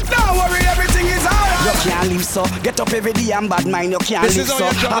and don't worry, everything is alright. You can't live so so. Get up every day and bad mind, you can't live so.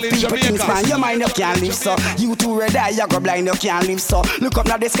 Have people things man, your mind you can't live so. You too red eye, you go blind, you can't live so. Look up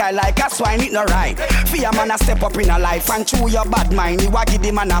now the sky like a swine, it no right. Fear man a step up in a life and chew your bad mind. You a give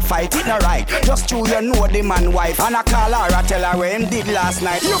the man a fight, it no right. Just chew you know the man wife and a call her a tell her where him did last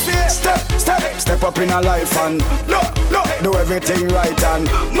night. You feel step up in a life and do everything right and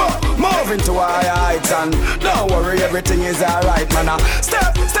move into higher heights and don't worry, everything is alright, man.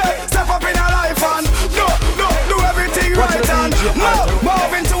 Step up in a life and do everything right and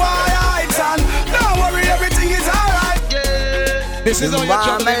move into higher heights and don't worry, everything is alright. Yeah. This is all your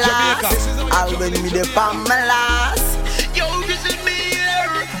trouble in Jamaica. I'll win me the Pamela's. Yo, this is me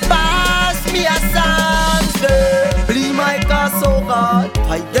here. Pass me a song, sir. Please my cause so God.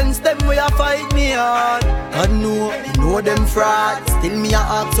 Fight against them where you fight me on. God know them fraud. Still me a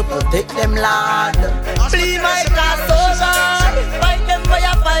ask to protect them lad. Please my cause so God. Fight them where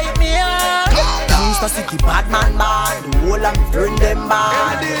you fight me on. Gangsta city bad man bad. The whole of me friend them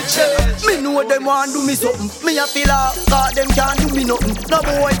bad. Me know them want do me something. Me a feel like God them can't do me nothing. No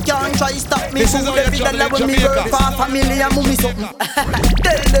boy can't try stop me. This is all your trouble in when me work Jamaica. for family and move me something.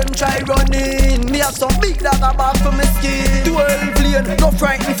 Tell them try running. Me have some big dog a back for me skin. 12 lane, no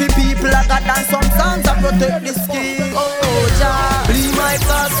frighten for people. I got dance some songs that protect the skin. Oh, Jah, bleed my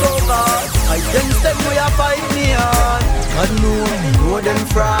cause so God. Against them we a fight me on. God know them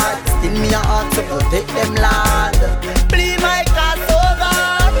fraud. Still me a ask to protect them lad. Bleed my cause so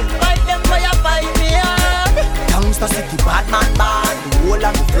God. Fight them we a fight me on. Gangsta city bad man bad. The whole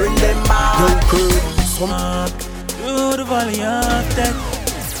of me friend them bad. Through the valley of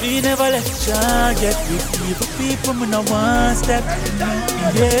death, we never let Jah get with people we no one step.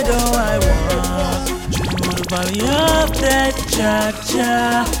 Yeah, though I walk through the valley of death,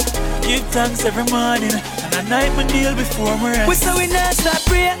 Jah. Give thanks every morning and at night me kneel before me rest. We say we not stop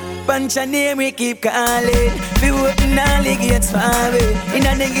pray. Punch your name, we keep calling. We open all the gates far away. In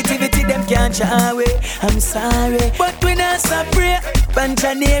a negativity, them can't shy away. I'm sorry, but we not stop pray. Punch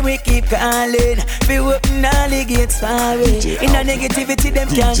your name, we keep calling. We open all the gates far away. In a negativity, them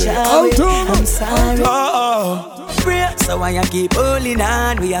can't shy away. I'm sorry. Pray. So why you keep holding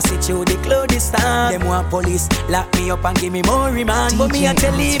on? We a sit through the clothes stand. Them want police lock me up and give me more remand. But me a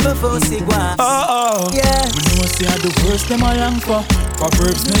tell leave before see one. Yeah. We know see how the verse them a long for.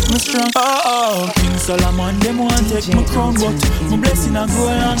 Proverbs make me strong. King Solomon them want take my crown, but my blessing a go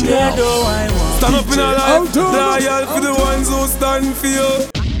along. Yeah, though I want. Stand up in a life, loyal for the ones who stand for you.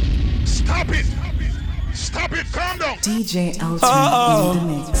 Stop it! Stop it, calm down. DJ Alton in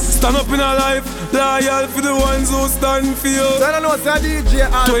the mix. Stand up in a life, loyal for the ones who stand for you. So I know say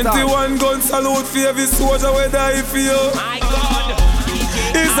DJ Alton. 21 gun salute for every soldier we die for you. My God.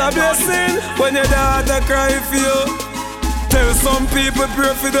 It's a blessing when your daughter cry for you. Tell some people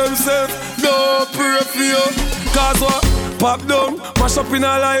pray for themselves, no pray for you. Cause what? Pop down, mash up in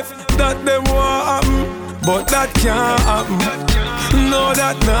a life, that them want happen. But that can't happen. No,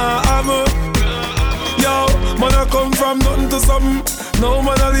 that not happen. Yo, man I come from nothing to something. No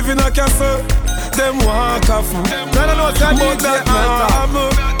man I live in a castle. Them walk off. No, say DJ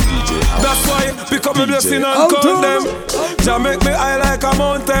Alton. That's why pick up my blessing and count them. Jah make me high like a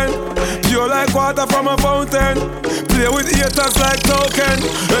mountain, pure like water from a fountain. Play with haters like token.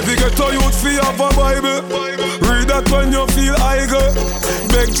 Every ghetto youth feel have a Bible. Read that when you feel eager.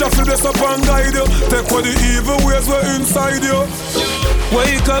 Beg Jah for this up and guide you. Take what the evil ways were inside you.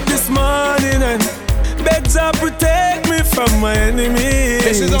 Wake up this morning and beg Jah protect me from my enemies.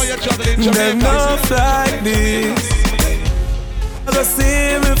 This is all your trouble in Jamaica. Them not like this. They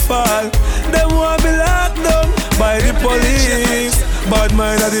see me fall. Them want me locked down by the police. Bad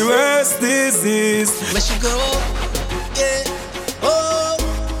mind are the worst disease. Where she go? Yeah. Oh,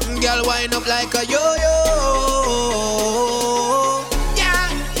 girl wind up like a yo-yo.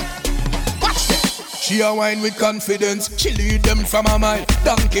 She a wine with confidence. She lead them from a mile.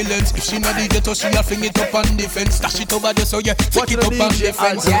 Donkey lens. If she not the ghetto, she a fling it up on defense. Stash it over there so yeah, flick it up on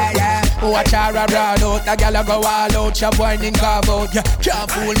defense. Yeah. Watch her a ride out. The girl a go all out. She whining carve out. Yeah, can't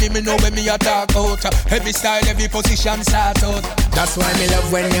fool me know when me a talk out. Every style, every position start out. That's why me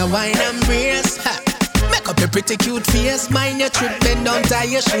love when you whine and brace. Make up your pretty cute face. Mind your trip, bend down, tie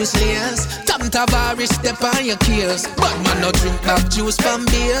your shoes lace. Tom Tavares, step on your keels. But man, no drink back juice from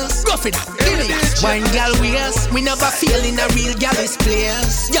beers. Go for that, Ilias. Wine gal wears. We never feel in a real gal's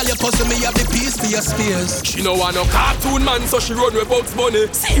place. Gal, you puzzle me have the piece for your spears. She no want no cartoon man, so she run with Bugs Bunny.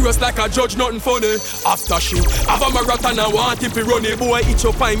 Serious like a judge, nothing funny. After she have a marathon and want him to run it. Boy, eat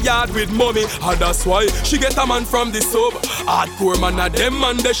your pine yard with mommy. And that's why she get a man from the sub. Hardcore man, a them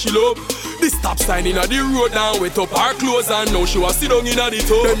man that she love. The stop sign in the road down, wet up her clothes and now she was sit down in the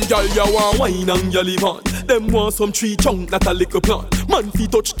tub. Them gal ya want wine and gal live on. Them want some tree chunk, not a little plant. Man fi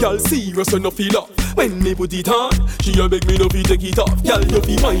touch girl serious enough fi laugh. When me put it on, she a beg me no fi take it off. Girl you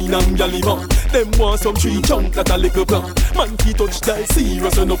fi wine and girl live on. Them want some tree chunk, not a little plant. Man fi touch girl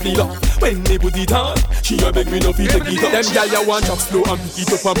serious enough fi laugh. When me put it on, she a beg me no fi take it off. Them girl ya want drop slow and pick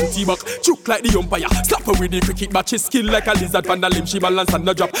it up and put it back. Chook like the umpire, slap her with the cricket bat. She skill like a lizard from the limb, she balance and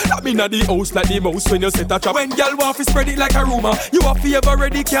a drop. That mean at the house like the mouse when you set a trap. When girl want fi spread it like a rumor, you have fi ever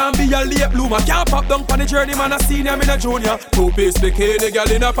ready, can't be a late bloomer. Can't pop down on the journey, man a senior, me a junior. Two-piece bikini, girl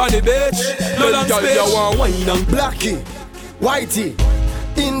in up on the beach. No long speech. Girl you want wine and Blackie, Whitey,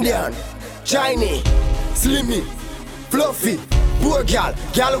 Indian, Chinese, Slimmy, Fluffy, poor girl,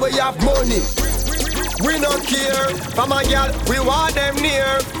 girl we have money. We don't care, from a girl, we want them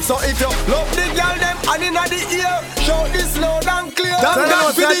near. So if you love the girl, them and inna the ear, show this loud and clear. Thank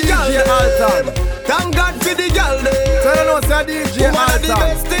God for the girl, them. Thank God for the girl, them. Tell them say DJ Alton. One of the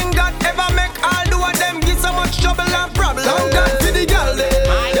best thing God ever make all do of them give so much trouble and problem. Thank God for the girl, them.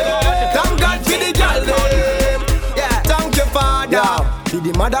 Thank God for the girl, them. Yeah, thank you, Father.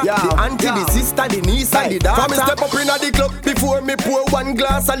 The mother, the auntie, the sister, the niece and the daughter. From me step up inna the club before me pour one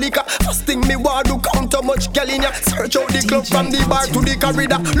glass of liquor. First thing me want to count how much girl in ya. Search out the club from the bar to the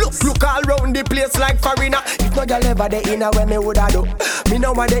corridor. Look all round the place like foreigner. If no girl ever dey inna where me woulda do. Me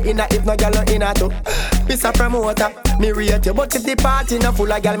no want dey inna if no girl no inna too. Mr. Promoter, me rate you, but if the party na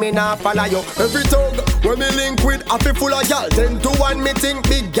full of girl, me nah follow you. Every tongue when me link with a fi full of girl. 10 to 1 me think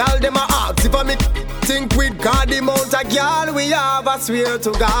big girl dem a ask. If I me think with God the amount of girl we have, I swear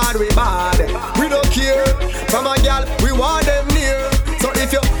to God we bad. We don't care, from a girl we want them near. So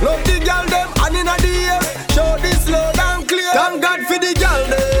if you love the girl them and inna the air, show this loud and clear. Thank God for the girl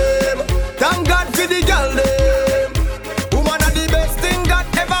them. Thank God for the girl them. Woman are the best thing God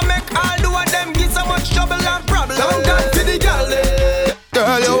ever make all do of them give so much trouble and problem. Thank God for the girl them.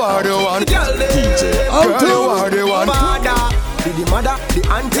 Girl you are the one. Girl you are the one. Father, the mother, the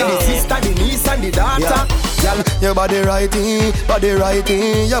auntie, the sister, the niece and the daughter. Your body righty,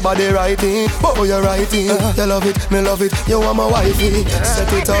 your body righty. Oh, you're righty. You love it, me love it. You want my wifey.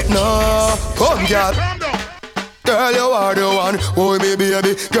 Set it up now. Come, girl. Girl, you are the one. Oh, me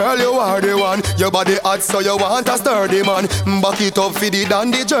baby. Girl, you are the one. Your body hot, so you want a sturdy man. Back it up for the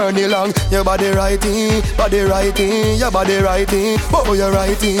down the journey long. Your body righty, your body righty. Oh, you're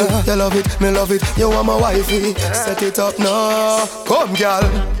righty. You love it, me love it. You want my wifey. Set it up now. Come, girl.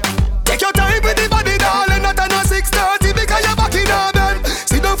 Take your time with the body, darling. Not on 6:30 because you're back in our bed.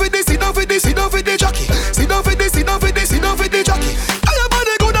 Sit down for this, sit down for this, sit down for the jockey. Sit down for this, sit down for this, sit down for the jockey. And your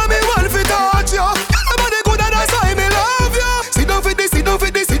body good and me want to touch you. And your body good and that's why me love you. Sit down for this, sit down for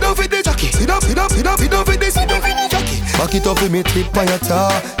this, sit down for the jockey. Sit down, sit down, sit down, sit down for this, sit down for the jockey. Back it up with me tip on your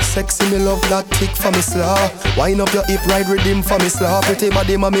tar. Sexy me love that tick for me slaw. Wind up your hip, ride rhythm for me slaw. Pretty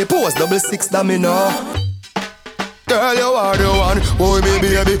body mommy pose, 6 that me know. Girl, you are the one. Oh, me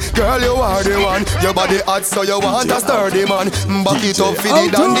baby. Girl, you are the one. Your body hot, so you want a sturdy man. Back it up for the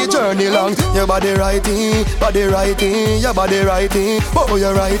down the journey long. Your body righty, your body righty. Oh,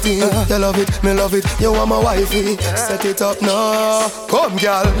 you're righty. You love it, me love it. You want my wifey. Set it up now. Come,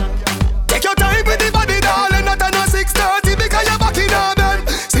 girl. Take your time with the body, darling. Not on 6:30 because you're back in our bed.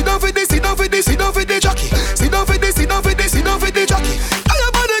 Sit down for this, sit down for this, sit down for the jockey. Sit down for this, sit down for this, sit down for the jockey. And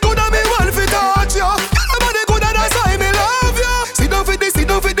your body good and me want to touch you.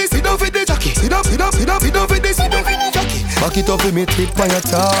 Back it up with me tip on your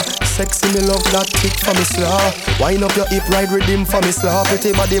tar. Sexy me love that kick for me slaw. Wind up your hip, ride rhythm for me slaw.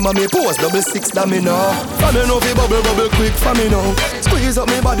 Pretty body mommy pose, 6 that me know. For me know fi bubble quick for me now. Squeeze up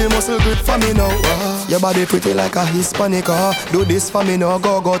me body muscle grip for me now. Your body pretty like a Hispanic. Do this for me now,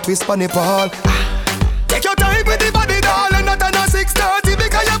 go twist for me Paul. Take your time with the body, darling. Not on 6:30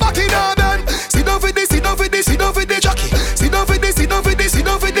 because you're back in our bed. Sit down for this, sit down for this, sit down for the jockey. Sit down for this, sit down for this, sit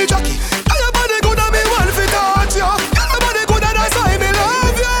down for the jockey. And your body good and me want to touch you. And your body good and that's why me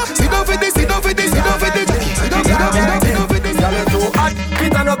love you. Sit down for this, sit down for this, sit down for the jockey. Sit down, sit down, sit down, sit down for this. Girl, you too hot,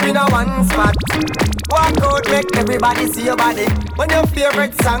 fit on up in a one spot. Walk out, make everybody see your body. When your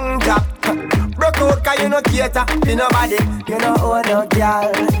favorite song drop, broke out 'cause you no cater for nobody. You no own no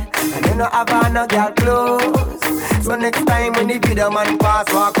girl, and you no have no girl clothes. So next time when the video man pass,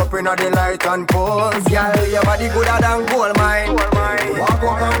 walk up in the light and pose. Girl, your body gooder than gold mine. Walk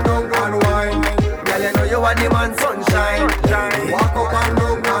up and down and wine. Girl, you know you are the man sunshine. Walk up and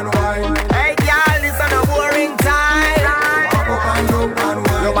down and wine. Hey girl, this is a boring time. Walk up and down and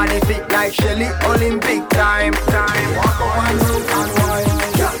wine. Your body fit like Shelly, Olympic time. Walk up and down and wine.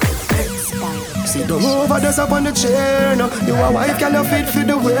 Sit down over just up on the chair now. You a wife, can you fit for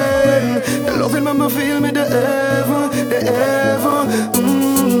the win? The loving mama feel me the heaven.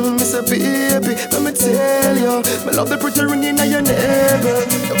 Me say baby, let me me tell you. Me love the pretty ring in your navel.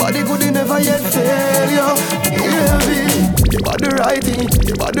 Your body good, you never yet fail you. Baby, you got the right thing,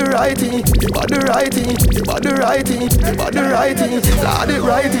 you got the right thing, you got the right thing, you got the right thing, you got the right thing, Lord it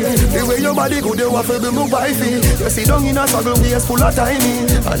right thing. The way your body good, you waffle be my wifey. You sit down in a struggle, waist full of timing.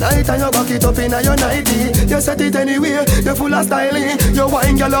 A night and you back it up in your nightie. You set it anywhere, you full of styling. You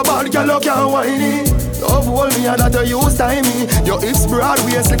wine, girl, you bad, girl, you can't whine it. Love hold me and that you use timing. Your hips broad,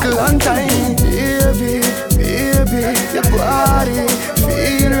 waist little and tiny. Baby, baby, your body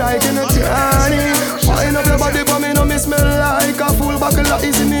feel right in the journey. Wind up your body for me, no me smell like a full buckle of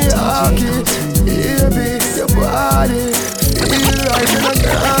easy me hockey. Baby, your body feel right in the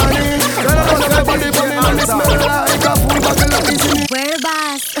journey. Wind up your body for me, no me smell like a full buckle of easy me. Well,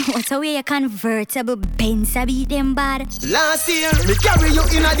 boss, what's a way a convertible Benz a beat them bad? Last year, me carry you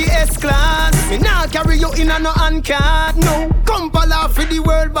in a the S-Class. Me now carry you in a no Ancat. No, come pala for the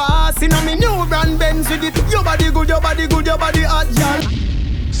world boss. In a me new brand Benz with it. Your body good, your body good, your body hot, y'all.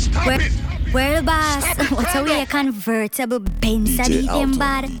 Well, boss, what's a way a convertible Benz a beat them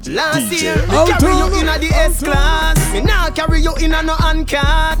bad? Last year, me carry you in a the S-Class. Me now carry you in a no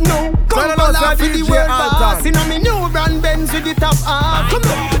Ancat. No, come pala for the world boss. In a me new brand Benz with the top half. Come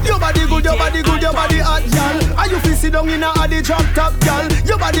on, your body good, your body good, your body hot, y'all. Are you feel sit down in a the drop top, y'all?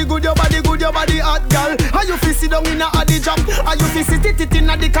 Your body good, your body good, your body hot, y'all. Are you feel sit down in a the drop? Are you feel sit it in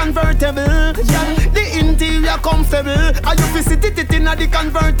a the convertible, y'all? The interior comfortable. Are you feel sit it in a the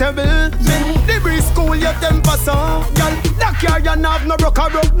convertible? The breeze cool your temper so, y'all. That car you have no rock or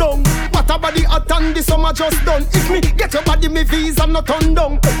broke down. What a body hot and the summer just done. If me get your body, me visa no turn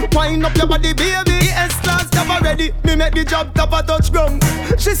down. Wind up your body, baby. The S-Class never ready. Me make the job top a touch ground.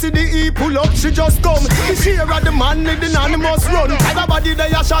 She see the E pull up, she just come. She hear the man with the anonymous run. Everybody there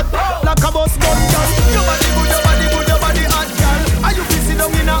a shot like a bus gun, girl. Your body good, your body good, your body hot, girl. Are you feel sit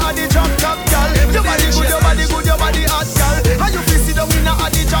down in a the drop top, girl? Your body good, your body good, your body hot, girl. Are you feel sit down in a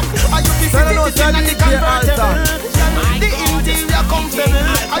the drop? Are you feel sit it in a the convertible? The interior comfortable.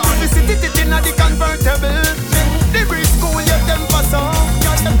 Are you feel sit it in a the convertible? The breeze cool your temper so.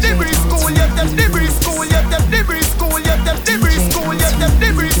 The breeze cool your temper. The breeze cool your temper. The breeze cool your temper. The breeze cool your temper.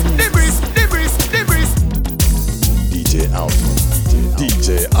 The breeze, the breeze, the breeze, the breeze. DJ Alton.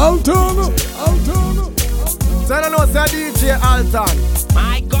 DJ Alton. Alton. So I know say DJ Alton.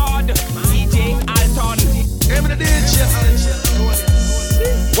 My God, DJ Alton. Give me the DJ Alton.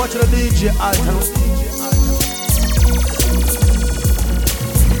 Watch the DJ Alton.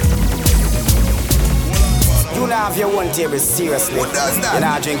 You not have your own table seriously. What does that? You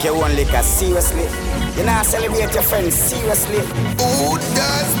not drink your own liquor seriously. You not celebrate your friends seriously. Who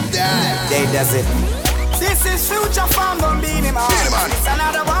does that? They does it. This is future from Bombini man. It's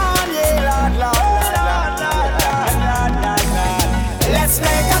another one, yeah, Lord, Lord, Lord, Lord, Lord, Lord, Lord. Let's make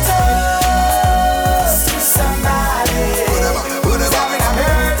a toast to somebody who's having a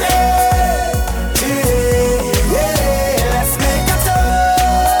birthday today. Yeah, let's make a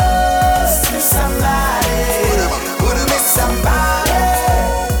toast to somebody who miss somebody.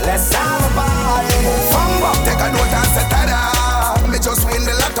 Let's have a party. Take a note and set it up. Me just win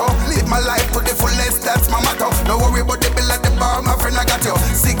the lotto. Live my life to the fullest, that's my motto. No worry about the bill at the bar, my friend I got you.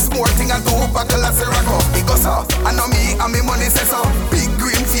 6 more thing and 2 buckle of Sirocco. It goes up, I know me and me money says so. Big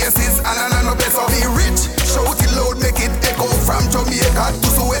green faces and I know beso. Be rich, shout it loud, make it echo from Jamaica to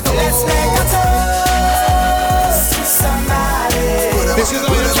Soweto. Let's make a toast to somebody. This is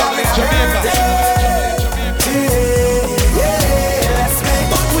all you're talking Jamaica.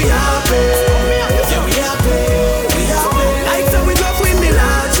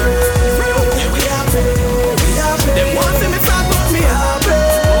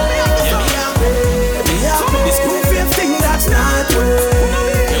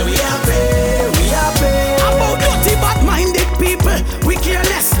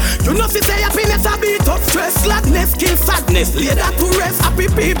 Gladness kill sadness. Lay that to rest. Happy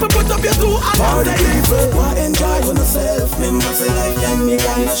people put up your 2 hands. Party people want enjoy yourself. Remember say life can be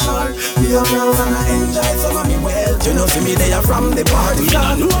kind of short. We are now gonna enjoy some of me well. You know see me there from the party. We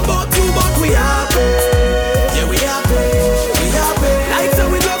don't know about you but we happy. Yeah we happy. We happy. Like so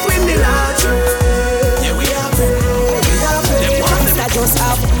we love win the lottery. Yeah we happy. We happy. Them ones that just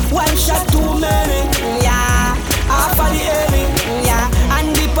have one shot too many. Yeah. Half of the enemy. Yeah.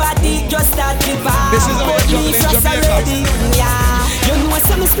 And the party just start to vibe. This is our jumping in Jamaica. Yeah, you know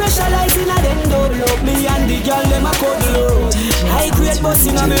some specialize in a them double up. Me and the girl them a cuddle up. I create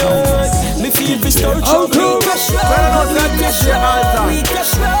bossing on me heart. Me feel the start to we crush road. We crush road. We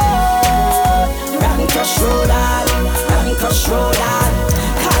crush road. Run crush road lad. Run crush road lad.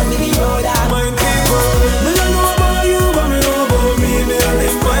 Call me the road lad. My people, me don't know about you, but me know about me. Me I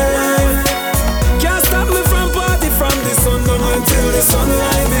live my life.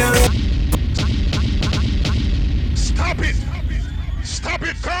 Stop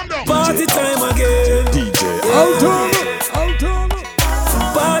it, calm down. Party time again. DJ Alton.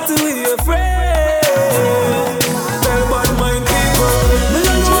 Party with your friends. Tell bad mind people. Me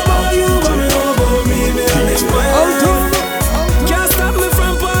don't know about you, but me know about me. Me and live my life. Can't stop me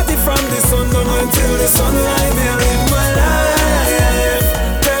from party from the sun down until the sunlight. Me and live my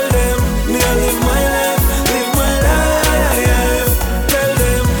life. Tell them me and live my life. Live my life. Tell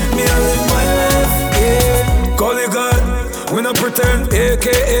them me and live my life. Yeah. Call it God. We not pretend.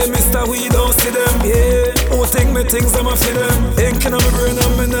 AKA Mr. We don't see them. Yeah. Who think me things I'm a for them? Ink in my brain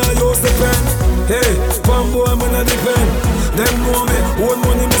and me not use the pen. Hey, one boy me not depend. Them know me, own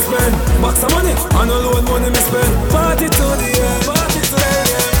money me spend. Box of money, and a loan money me spend. Party to the end, party to the end.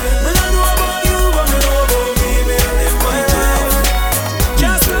 Me not know about you, but me know about me. Me and live my life.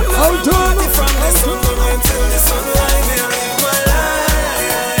 Can't stop me from party from the sun until the sunlight. Me and live my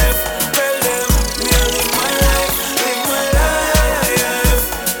life. Tell them, me and live my life. Live my life.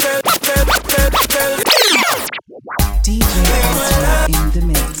 Tell. DJ Alton in the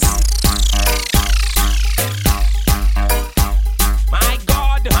mix. My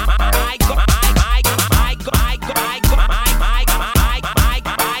God, my God, my God, my God, my God, my God, my God,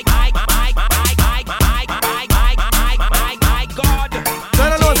 my God.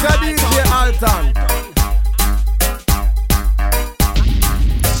 Tell us that DJ Alton.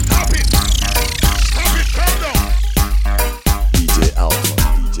 Stop it, calm down.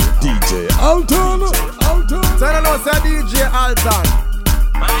 DJ Alton. Tell us that DJ Alton.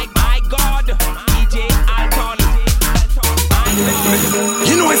 My God, DJ Alton.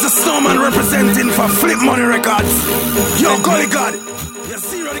 You know it's a snowman representing for Flip Money Records. Yo, golly God. You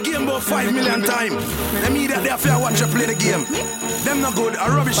see the game about 5 million times. Them idiot they have to watch you play the game. Them not good, I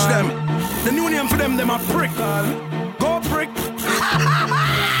rubbish them. The new name for them a prick. Go prick.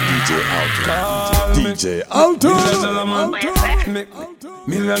 DJ Alton. $1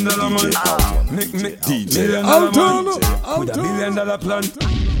 million man. DJ Alton. With $1 million plan.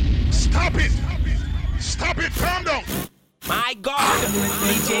 Stop it, calm down. My God,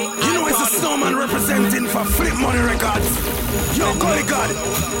 DJ Alton. You know it's a snowman representing for Flip Money Records. Yo, golly God.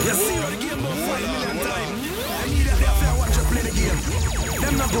 You see the game about 5 million times. Them idiot they have to watch you play the game.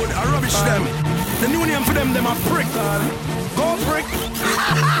 Them not good, I rubbish them. The new name for them a prick. Go prick.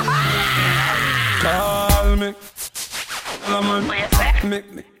 Call me.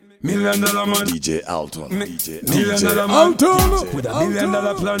 $1 million man. DJ Alton. $1 million man. With $1 million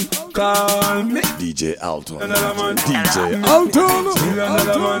plan. Call me. DJ Alton. DJ Alton. $1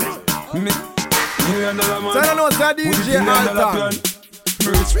 million man. $1 million man. Tell us that DJ Alton.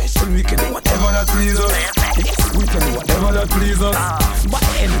 We can do whatever that please us. We can do whatever that please us. But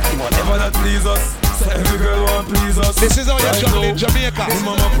anything, whatever that please us. So every girl want please us. This is how you're juggling in Jamaica. My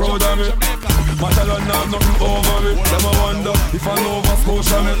mama proud of me. Matalon have nothing over me. Them I wonder if I know Nova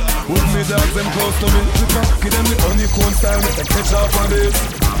Scotia me. With me dogs them close to me. Give them the honeycomb style, make them catch up on this.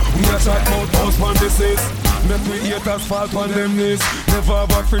 We a chat about house on disease. Make me haters fall on them knees. Never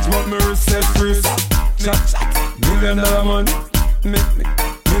have a fridge but me wrist set freeze. $1 million man. $1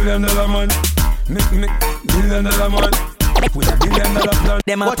 million man. $1 million man. With $1 million plan.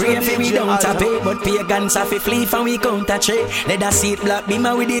 Them a pray for we don't a pay, but pagans a fi flee from we counter trade. Let us see it black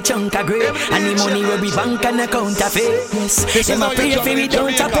beamer with the chunk of grey, and the money where we bank and the counterfeit. Yes, them a pray for we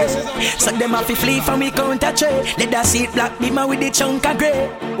don't a pay, so them a fi flee from we counter trade. Let us see it black beamer with the chunk of grey.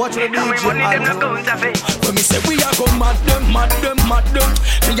 Watch the DJ Alton. When me say we a go mad them.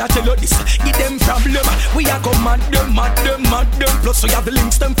 Me a tell you this, give them problem. We a go mad them. Plus we have the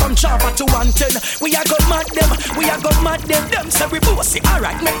links them from Java to 110. We a go mad them. Them say we bossy,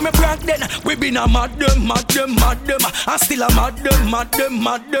 alright, make me brag then. We been a mad them. I still a mad them,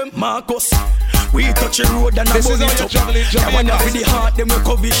 Marcus. We touch a road and this a is how you're juggling in Jamaica. When I feel the heart, them we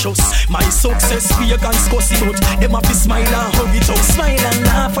covetous. My success, we can scuss it out. Them have to smile and hug it out. Smile and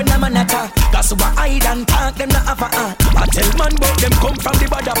laugh when I'm an attack. That's why I don't talk, them not have a heart. I tell man but them come from the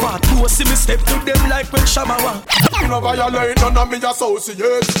bad part. Who see me step to them like when Shabba walk. You know violate none of me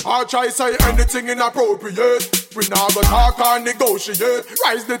associates. I try say anything inappropriate. We now go talk and negotiate.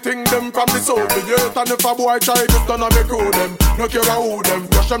 Rise the thing them from the Soviet. And if a boy try just none of me crew them. No care who them,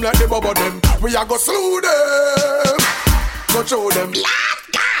 rush them like the bubble them. We a go slew them. Go show them.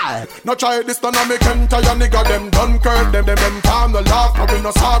 No try this none of me can tell ya nigga them. Dunkirk them calm the laugh. Now we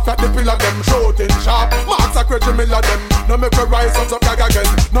no soft at the pillar them. Shooting sharp, marks a crazy mill of them. No make me rise up gag again.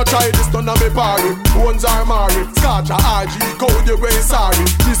 No try this none of me parry. Ones are married. Scotch a RG, code you way sorry.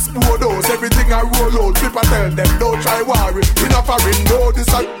 This Bodos, everything I roll out. People tell them don't try worry. Enough a ring, no this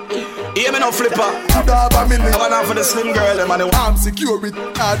a Hear me no flipper. Could have a million. One out for the slim girl, them and I'm secure with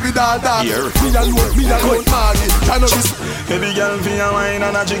hard with all that. Me alone, Marty. Baby girl, for your wine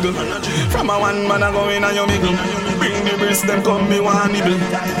and a jiggle. From a one man a go in and you miggle. Bring the breast, them come me one nibble.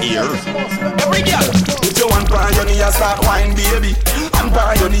 Here. Every girl, put your one paw on your knee and start wine, baby. And paw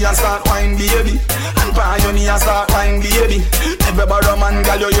on your knee and start wine, baby. And paw on your knee and start wine, baby. Never borrow man,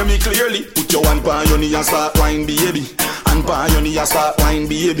 girl, you hear me clearly. Put your one paw on your knee and start wine, baby. And paw on your knee and start wine,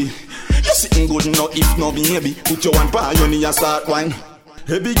 baby. You sitting good no if no baby. Put your one paw on your knee and start wine.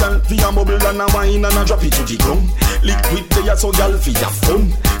 Heavy girl, fi a bubble and a wine and a drop it to the ground. Liquid there so girl fi a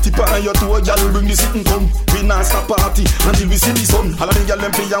fun. Tip on your toe, girl bring the sitting come. We not stop party until we see the sun. All of the girl them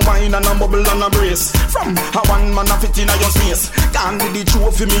fi a wine and a bubble and a brace. From a one man a fit in a your space. Can't be the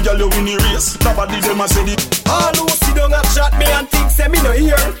trophy me girl you win the race. Nobody them a say it. All who sit down and chat me and think say me no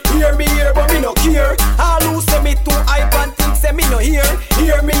hear. Hear me hear but me no care. All who say me too hype and think say me no hear.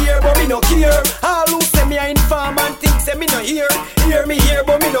 Hear me hear but me no care. All who say me a inform and think say me no hear. Hear me hear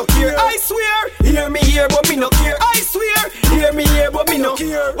but me no care. I swear. Hear me hear but me no care. I swear. Hear me hear but me no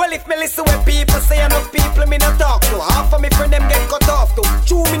care. Well if me listen when people say enough people me no talk to. Half of me friend them get cut off to.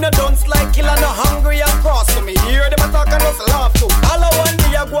 Chew me no dunce like killer no hungry and cross to me. Hear them a talk and just laugh to. All I one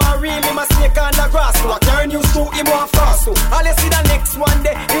day I go and reel him a snake on the grass to. I turn you to him one fast to. All you see the next one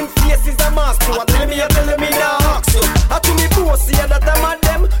day in face is a mask to. I tell me now ask you. I to me bossy that I'm at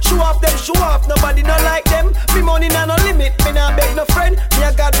them. Show off, nobody no like them. Me money no limit, me nah beg no friend. Me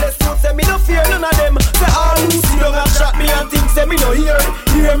a God bless you, say me no fear none of them. Say all who see down and chat me and think say me no hear.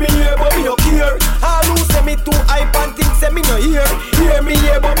 Hear me hear but me no care. All who say me too hype and think say me no hear. Hear me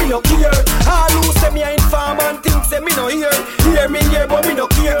hear but me no care. All who say me a inform and think say me no hear. Hear me hear but me no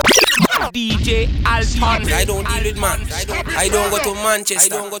care. DJ Alton. I don't deal with man. I don't go to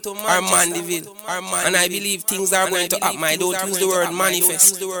Manchester or Mandeville. And I believe things are going to happen. I don't use the word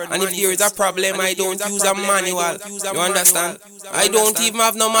manifest. And if there is a problem, I don't use a manual. You understand? I don't even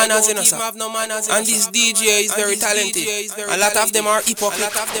have no manners in us. And this DJ is very talented. A lot of them are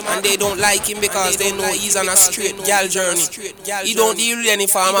hypocrite. And they don't like him because they know he's on a straight gal journey. He don't deal with any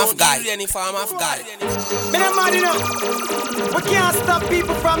form of guy. Me not mad enough. We can't stop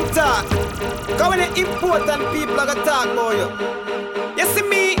people from talk. Cause when the important people are gonna talk about you. You see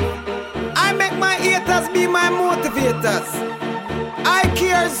me, I make my haters be my motivators. I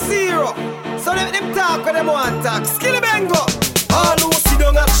care zero. So let them talk when they want talk. Skilly bango. All who sit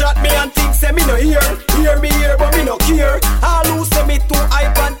down and chat me and think say me no hear. Hear me hear but me no care. All who say me too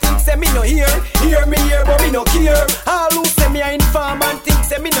hype and think say me no hear. Hear me hear but me no care. All who say me a inform and think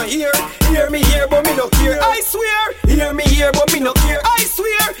say me no hear. Hear me hear but me no care. I swear. Hear me hear but me no care. I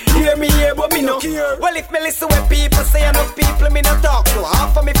swear. Hear me hear but me no care. Well if me listen when people say enough people me no talk to.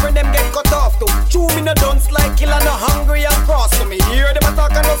 Half of me friend them get cut off to. Chew me no dunce like killer no hungry and cross to me. Hear them a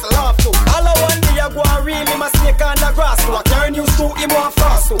talk and just laugh to. All I one day I go and reel him a snake on the grass to. I turn you to him one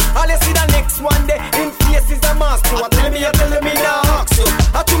fast to. All you see the next one day in face is a mask to. I tell me now ask you.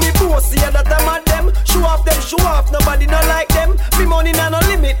 I to me bossy that I'm at them. Show off, nobody no like them. Me money no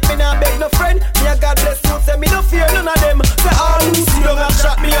limit, me nah beg no friend. Me a God bless you, say me no fear none of them. Say all who see down and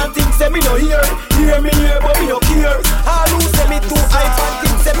chat me and think say me no hear. Hear me hear but me no care. All who say me too hype and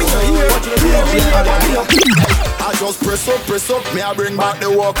think say me no hear. Hear me hear but me no care. I just press up, me I bring back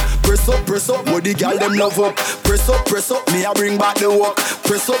the work. Press up, what the girl them love up. Press up, me I bring back the work.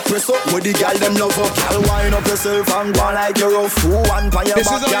 Press up, what the girl them love up. Girl wind up yourself and go like you're rough. One pan your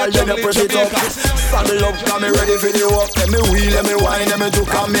back, girl then you press it up. Saddle up, come me ready for the work. Let me wheel, let me wine, let me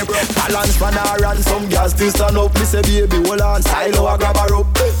juke and me balance pan her and some girls still stand up. Me say baby hold on, silo I grab her up.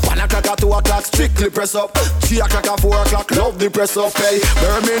 1 o'clock, 2 o'clock, strictly press up. 3 o'clock, 4 o'clock, love the press up. Hey,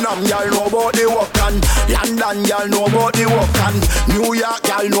 Birmingham, y'all know about the work and London, y'all know about the work and New York,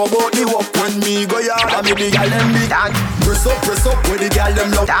 y'all know about the work. When me go yard, I me the y'all them big. Press up, where the y'all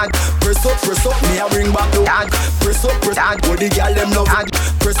them love. Press up, me I bring back the press up, where the y'all them love.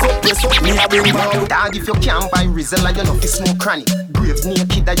 Press up, me I bring back the dog. If you can't buy Rizal, you know fi smoke cranny. Grave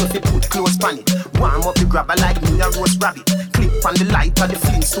naked, that you fi put clothes pan it. Warm up the grabber like me a roast rabbit. Clip on the light of the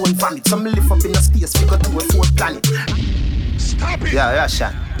Flintstone vomit. Some lift up in the space, we go to a 4th planet. Stop it! Yeah,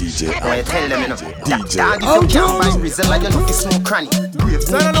 shot. DJ Alton. Tell them, you know. Dog, if you can't buy Rizal, you know fi smoke cranny. Grave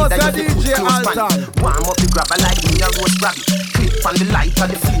naked, that you fi put clothes pan it. Warm up the grabber like me a roast rabbit. Clip on the light of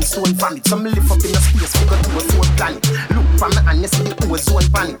the Flintstone vomit. Some lift up in the space, we go to a 4th planet. Look from me and you see the ozone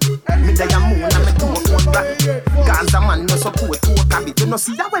panic. Me die a moon and me do a phone rabbit. Gaza man no support to a cabin. You know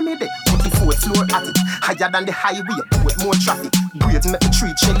see that way me there. 44th floor at it. Higher than the highway, with more traffic. Grade make me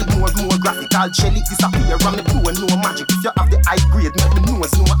treat Shelly more graphic. All Shelly disappear and me do no magic. If you have the high grade, make me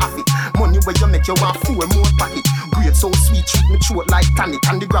nose no affy. Money where you make make you want 4 more packet. Great so sweet, treat me throat like tonic.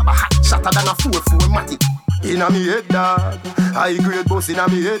 And the grab a hot shatter than a 4 matic. Inna me head dog, high grade boss inna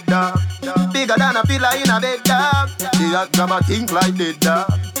me head dog. Bigger than a pillar in a bed dog. The hot grab a think like dead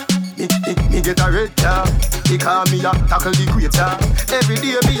dog. Me get a red dog. They call me a tackle the great dog. Every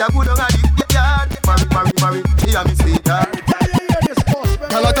day me a good on the yard. Marry, hear me say that.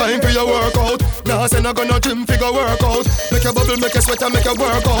 All the time for your workout. Nah, say not gonna gym figure workout. Make your bubble, make your sweat and make your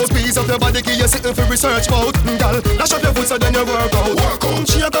workout. Piece up your body, keep you sitting for research mode. Girl, lash up your foot so then you workout.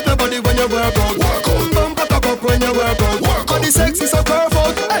 Shake up your body when you workout. Bump up when you workout. Body sexy so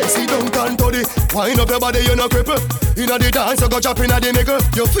perfect. Hey, see don't turn to the. Wind up your body, you no cripple. Inna the dance, you go chop inna the middle.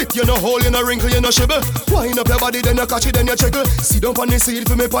 You fit, you no hole, you no wrinkle, you no shibble. Wind up your body, then you catch it, then you jiggle. Sit down on the seat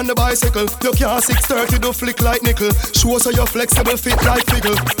for me on the bicycle. You can't 630 do flick like nickel. Show so you're flexible, fit like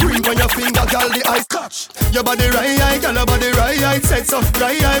figgle. Ring on your finger, girl, the ice catch. Your body right, girl, your body right. Sets up,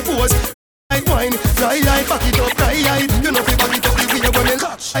 right, pose. Like wine, right, back it up, right. You know fi back it up the way when you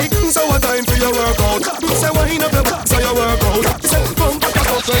catch. So what time for your workout? Say wind up your back so you workout. Say bump back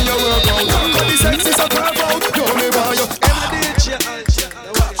up when you workout. Body sexy so perfect. You me want you.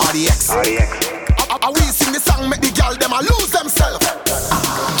 RDX. I we sing the song, make the girl them a lose themselves.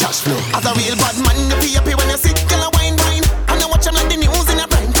 Cash flow. As a real bad man, you be happy when you sit, girl a wine. And you watch them like the news in a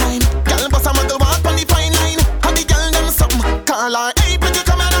prime time. Girl bust a muggle walk on the fine line. And the girl them something call her, hey, pretty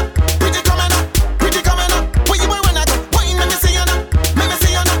coming up. Where you wear when I go? Wine, let me see you now.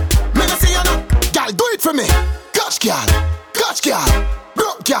 Girl, do it for me. Gosh, girl,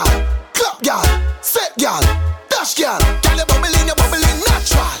 broke girl, club girl, set girl, dash girl. Girl, you bubbling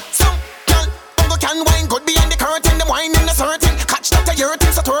natural. Some girl, bungo can wine, good behind the curtain. Them wine in the certain. Catch that to your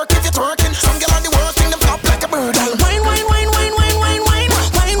thing, so twerk if you're twerking. Some girl on the worst thing, them flop like a bird. Wine.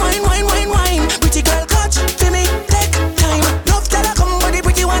 Pretty girl, catch, feel me, take time. Love that I come, but the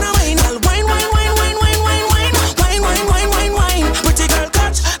pretty one I wine. Wine. Pretty girl,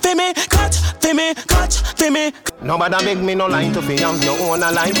 catch, feel me. Nobody make me no line to fi have your own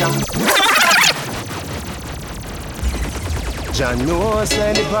a lighter. John knows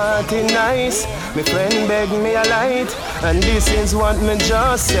say the party nice. My friend beg me a light, and this is what me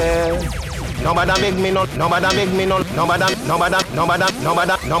just said. Nobody beg me no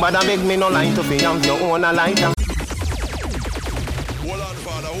line to fi have your own a lighter.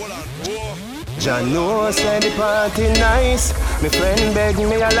 John knows say the party nice. My friend beg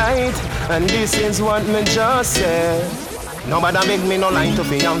me a light, and this is what me just said. Nobody beg me no line to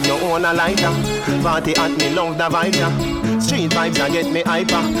fi have your own a lighter. Party at me love the vibe, yeah. Street vibes a get me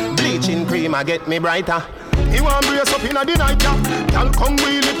hyper. Bleaching cream a get me brighter. You want brace up inna the night, yeah. Y'all come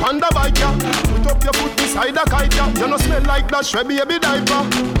wheel it on the bike, yeah. Put up your foot beside the kite, yeah. You no smell like that shred baby diaper.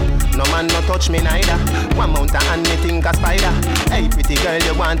 No man no touch me neither. One mount and me think a spider. Hey pretty girl,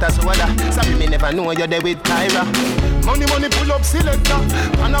 you want a soda? Sorry me never know you're there with Tyra. Money pull up selector.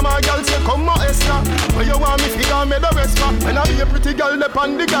 Panama girl say come more extra. Where you want me figure me the rest for? When I be a pretty girl up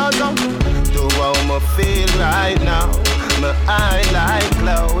on the Gaza. Do how me feel right now. My eye like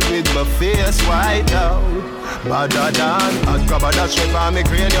cloud with my face white out. Badder than hot grabber that straight for me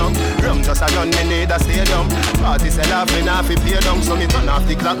cranium. Rum just a gun, me need a stadium. Party sell off, me nah fi pay down. So me turn off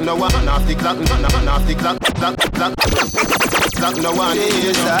the clock, no one turn off the clock no one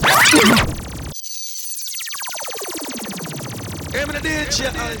is that. Hey, me the DJ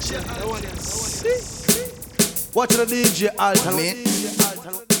Alton. Watch the DJ Alton.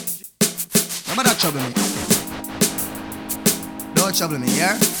 Don't trouble me. Don't trouble me,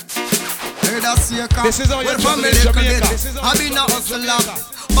 yeah? This is how you're juggling Jamaica. I been a hustler,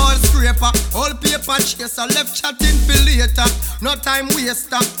 all scraper, all paper chaser, left chatting for later. No time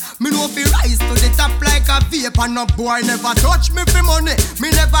waster. Me know fi rise to the top like a vapor. No boy never touch me for money. Me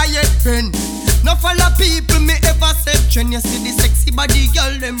never yet been. No follow people me ever said. When you see the sexy body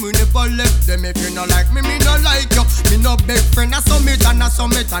girl, them we never left them. If you no like me no like you. Me no big friend, I summit and I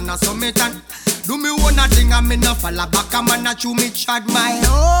summit and I summit and. Do me one a thing and me no follow back. A man a chew me chad my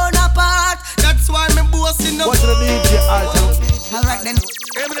own apart. That's why me bossing up. Watch the DJ Alton. Alright then.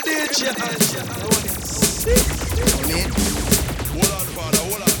 Hey, me the DJ Alton.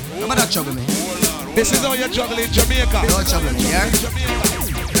 Nobody trouble me. This is how you're juggling Jamaica. Don't trouble me, yeah?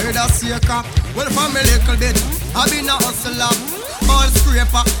 Heard a seeker. Well, from a little bit, I been a hustler. All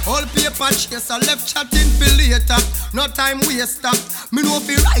scraper, all paper chaser, left chatting for later. No time waster. Me know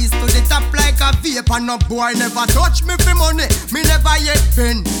fi rise to the top like a vapor. No boy never touch me for money. Me never yet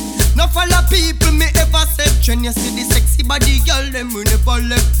been. No follow people me ever said. When you see the sexy body girl, them we never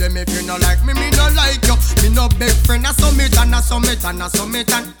left them. If you no like me no like you. Me no big friend, I summit and I summit and I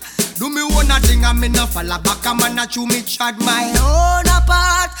summit and. Do me one a thing and me no follow back. A man a chew me chad my own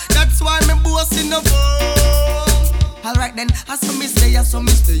apart. That's why me bossy then I saw me stay, I saw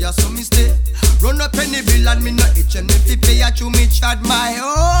me stay, I saw me stay. Run up any bill and me no itch and if you pay I chew me chat my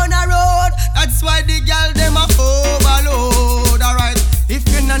own a road. That's why the girl them a overload. Alright, if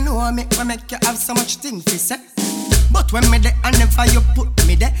you no know I make you have so much things to say. But when me there and never you put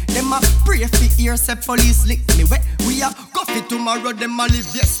me there, them a pray for ears say police lick me wet. We a coffee tomorrow, them a live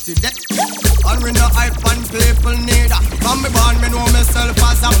yesterday. And we no hype and people neither. From me born, me know myself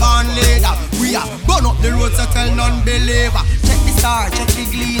as a born leader. We a burn up the road to tell non-believer. Check the star, check the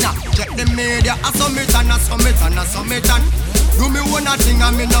gleaner, check the media. I summit and I summit and I summit and do me one a thing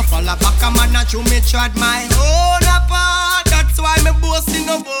and me no fall back a man a chew me trad my own apart. That's why me boasting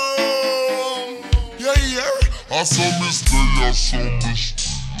no boom. Yeah, yeah. I saw me stay, I saw me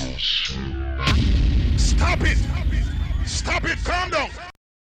stay. Stop it! Stop it! Calm down!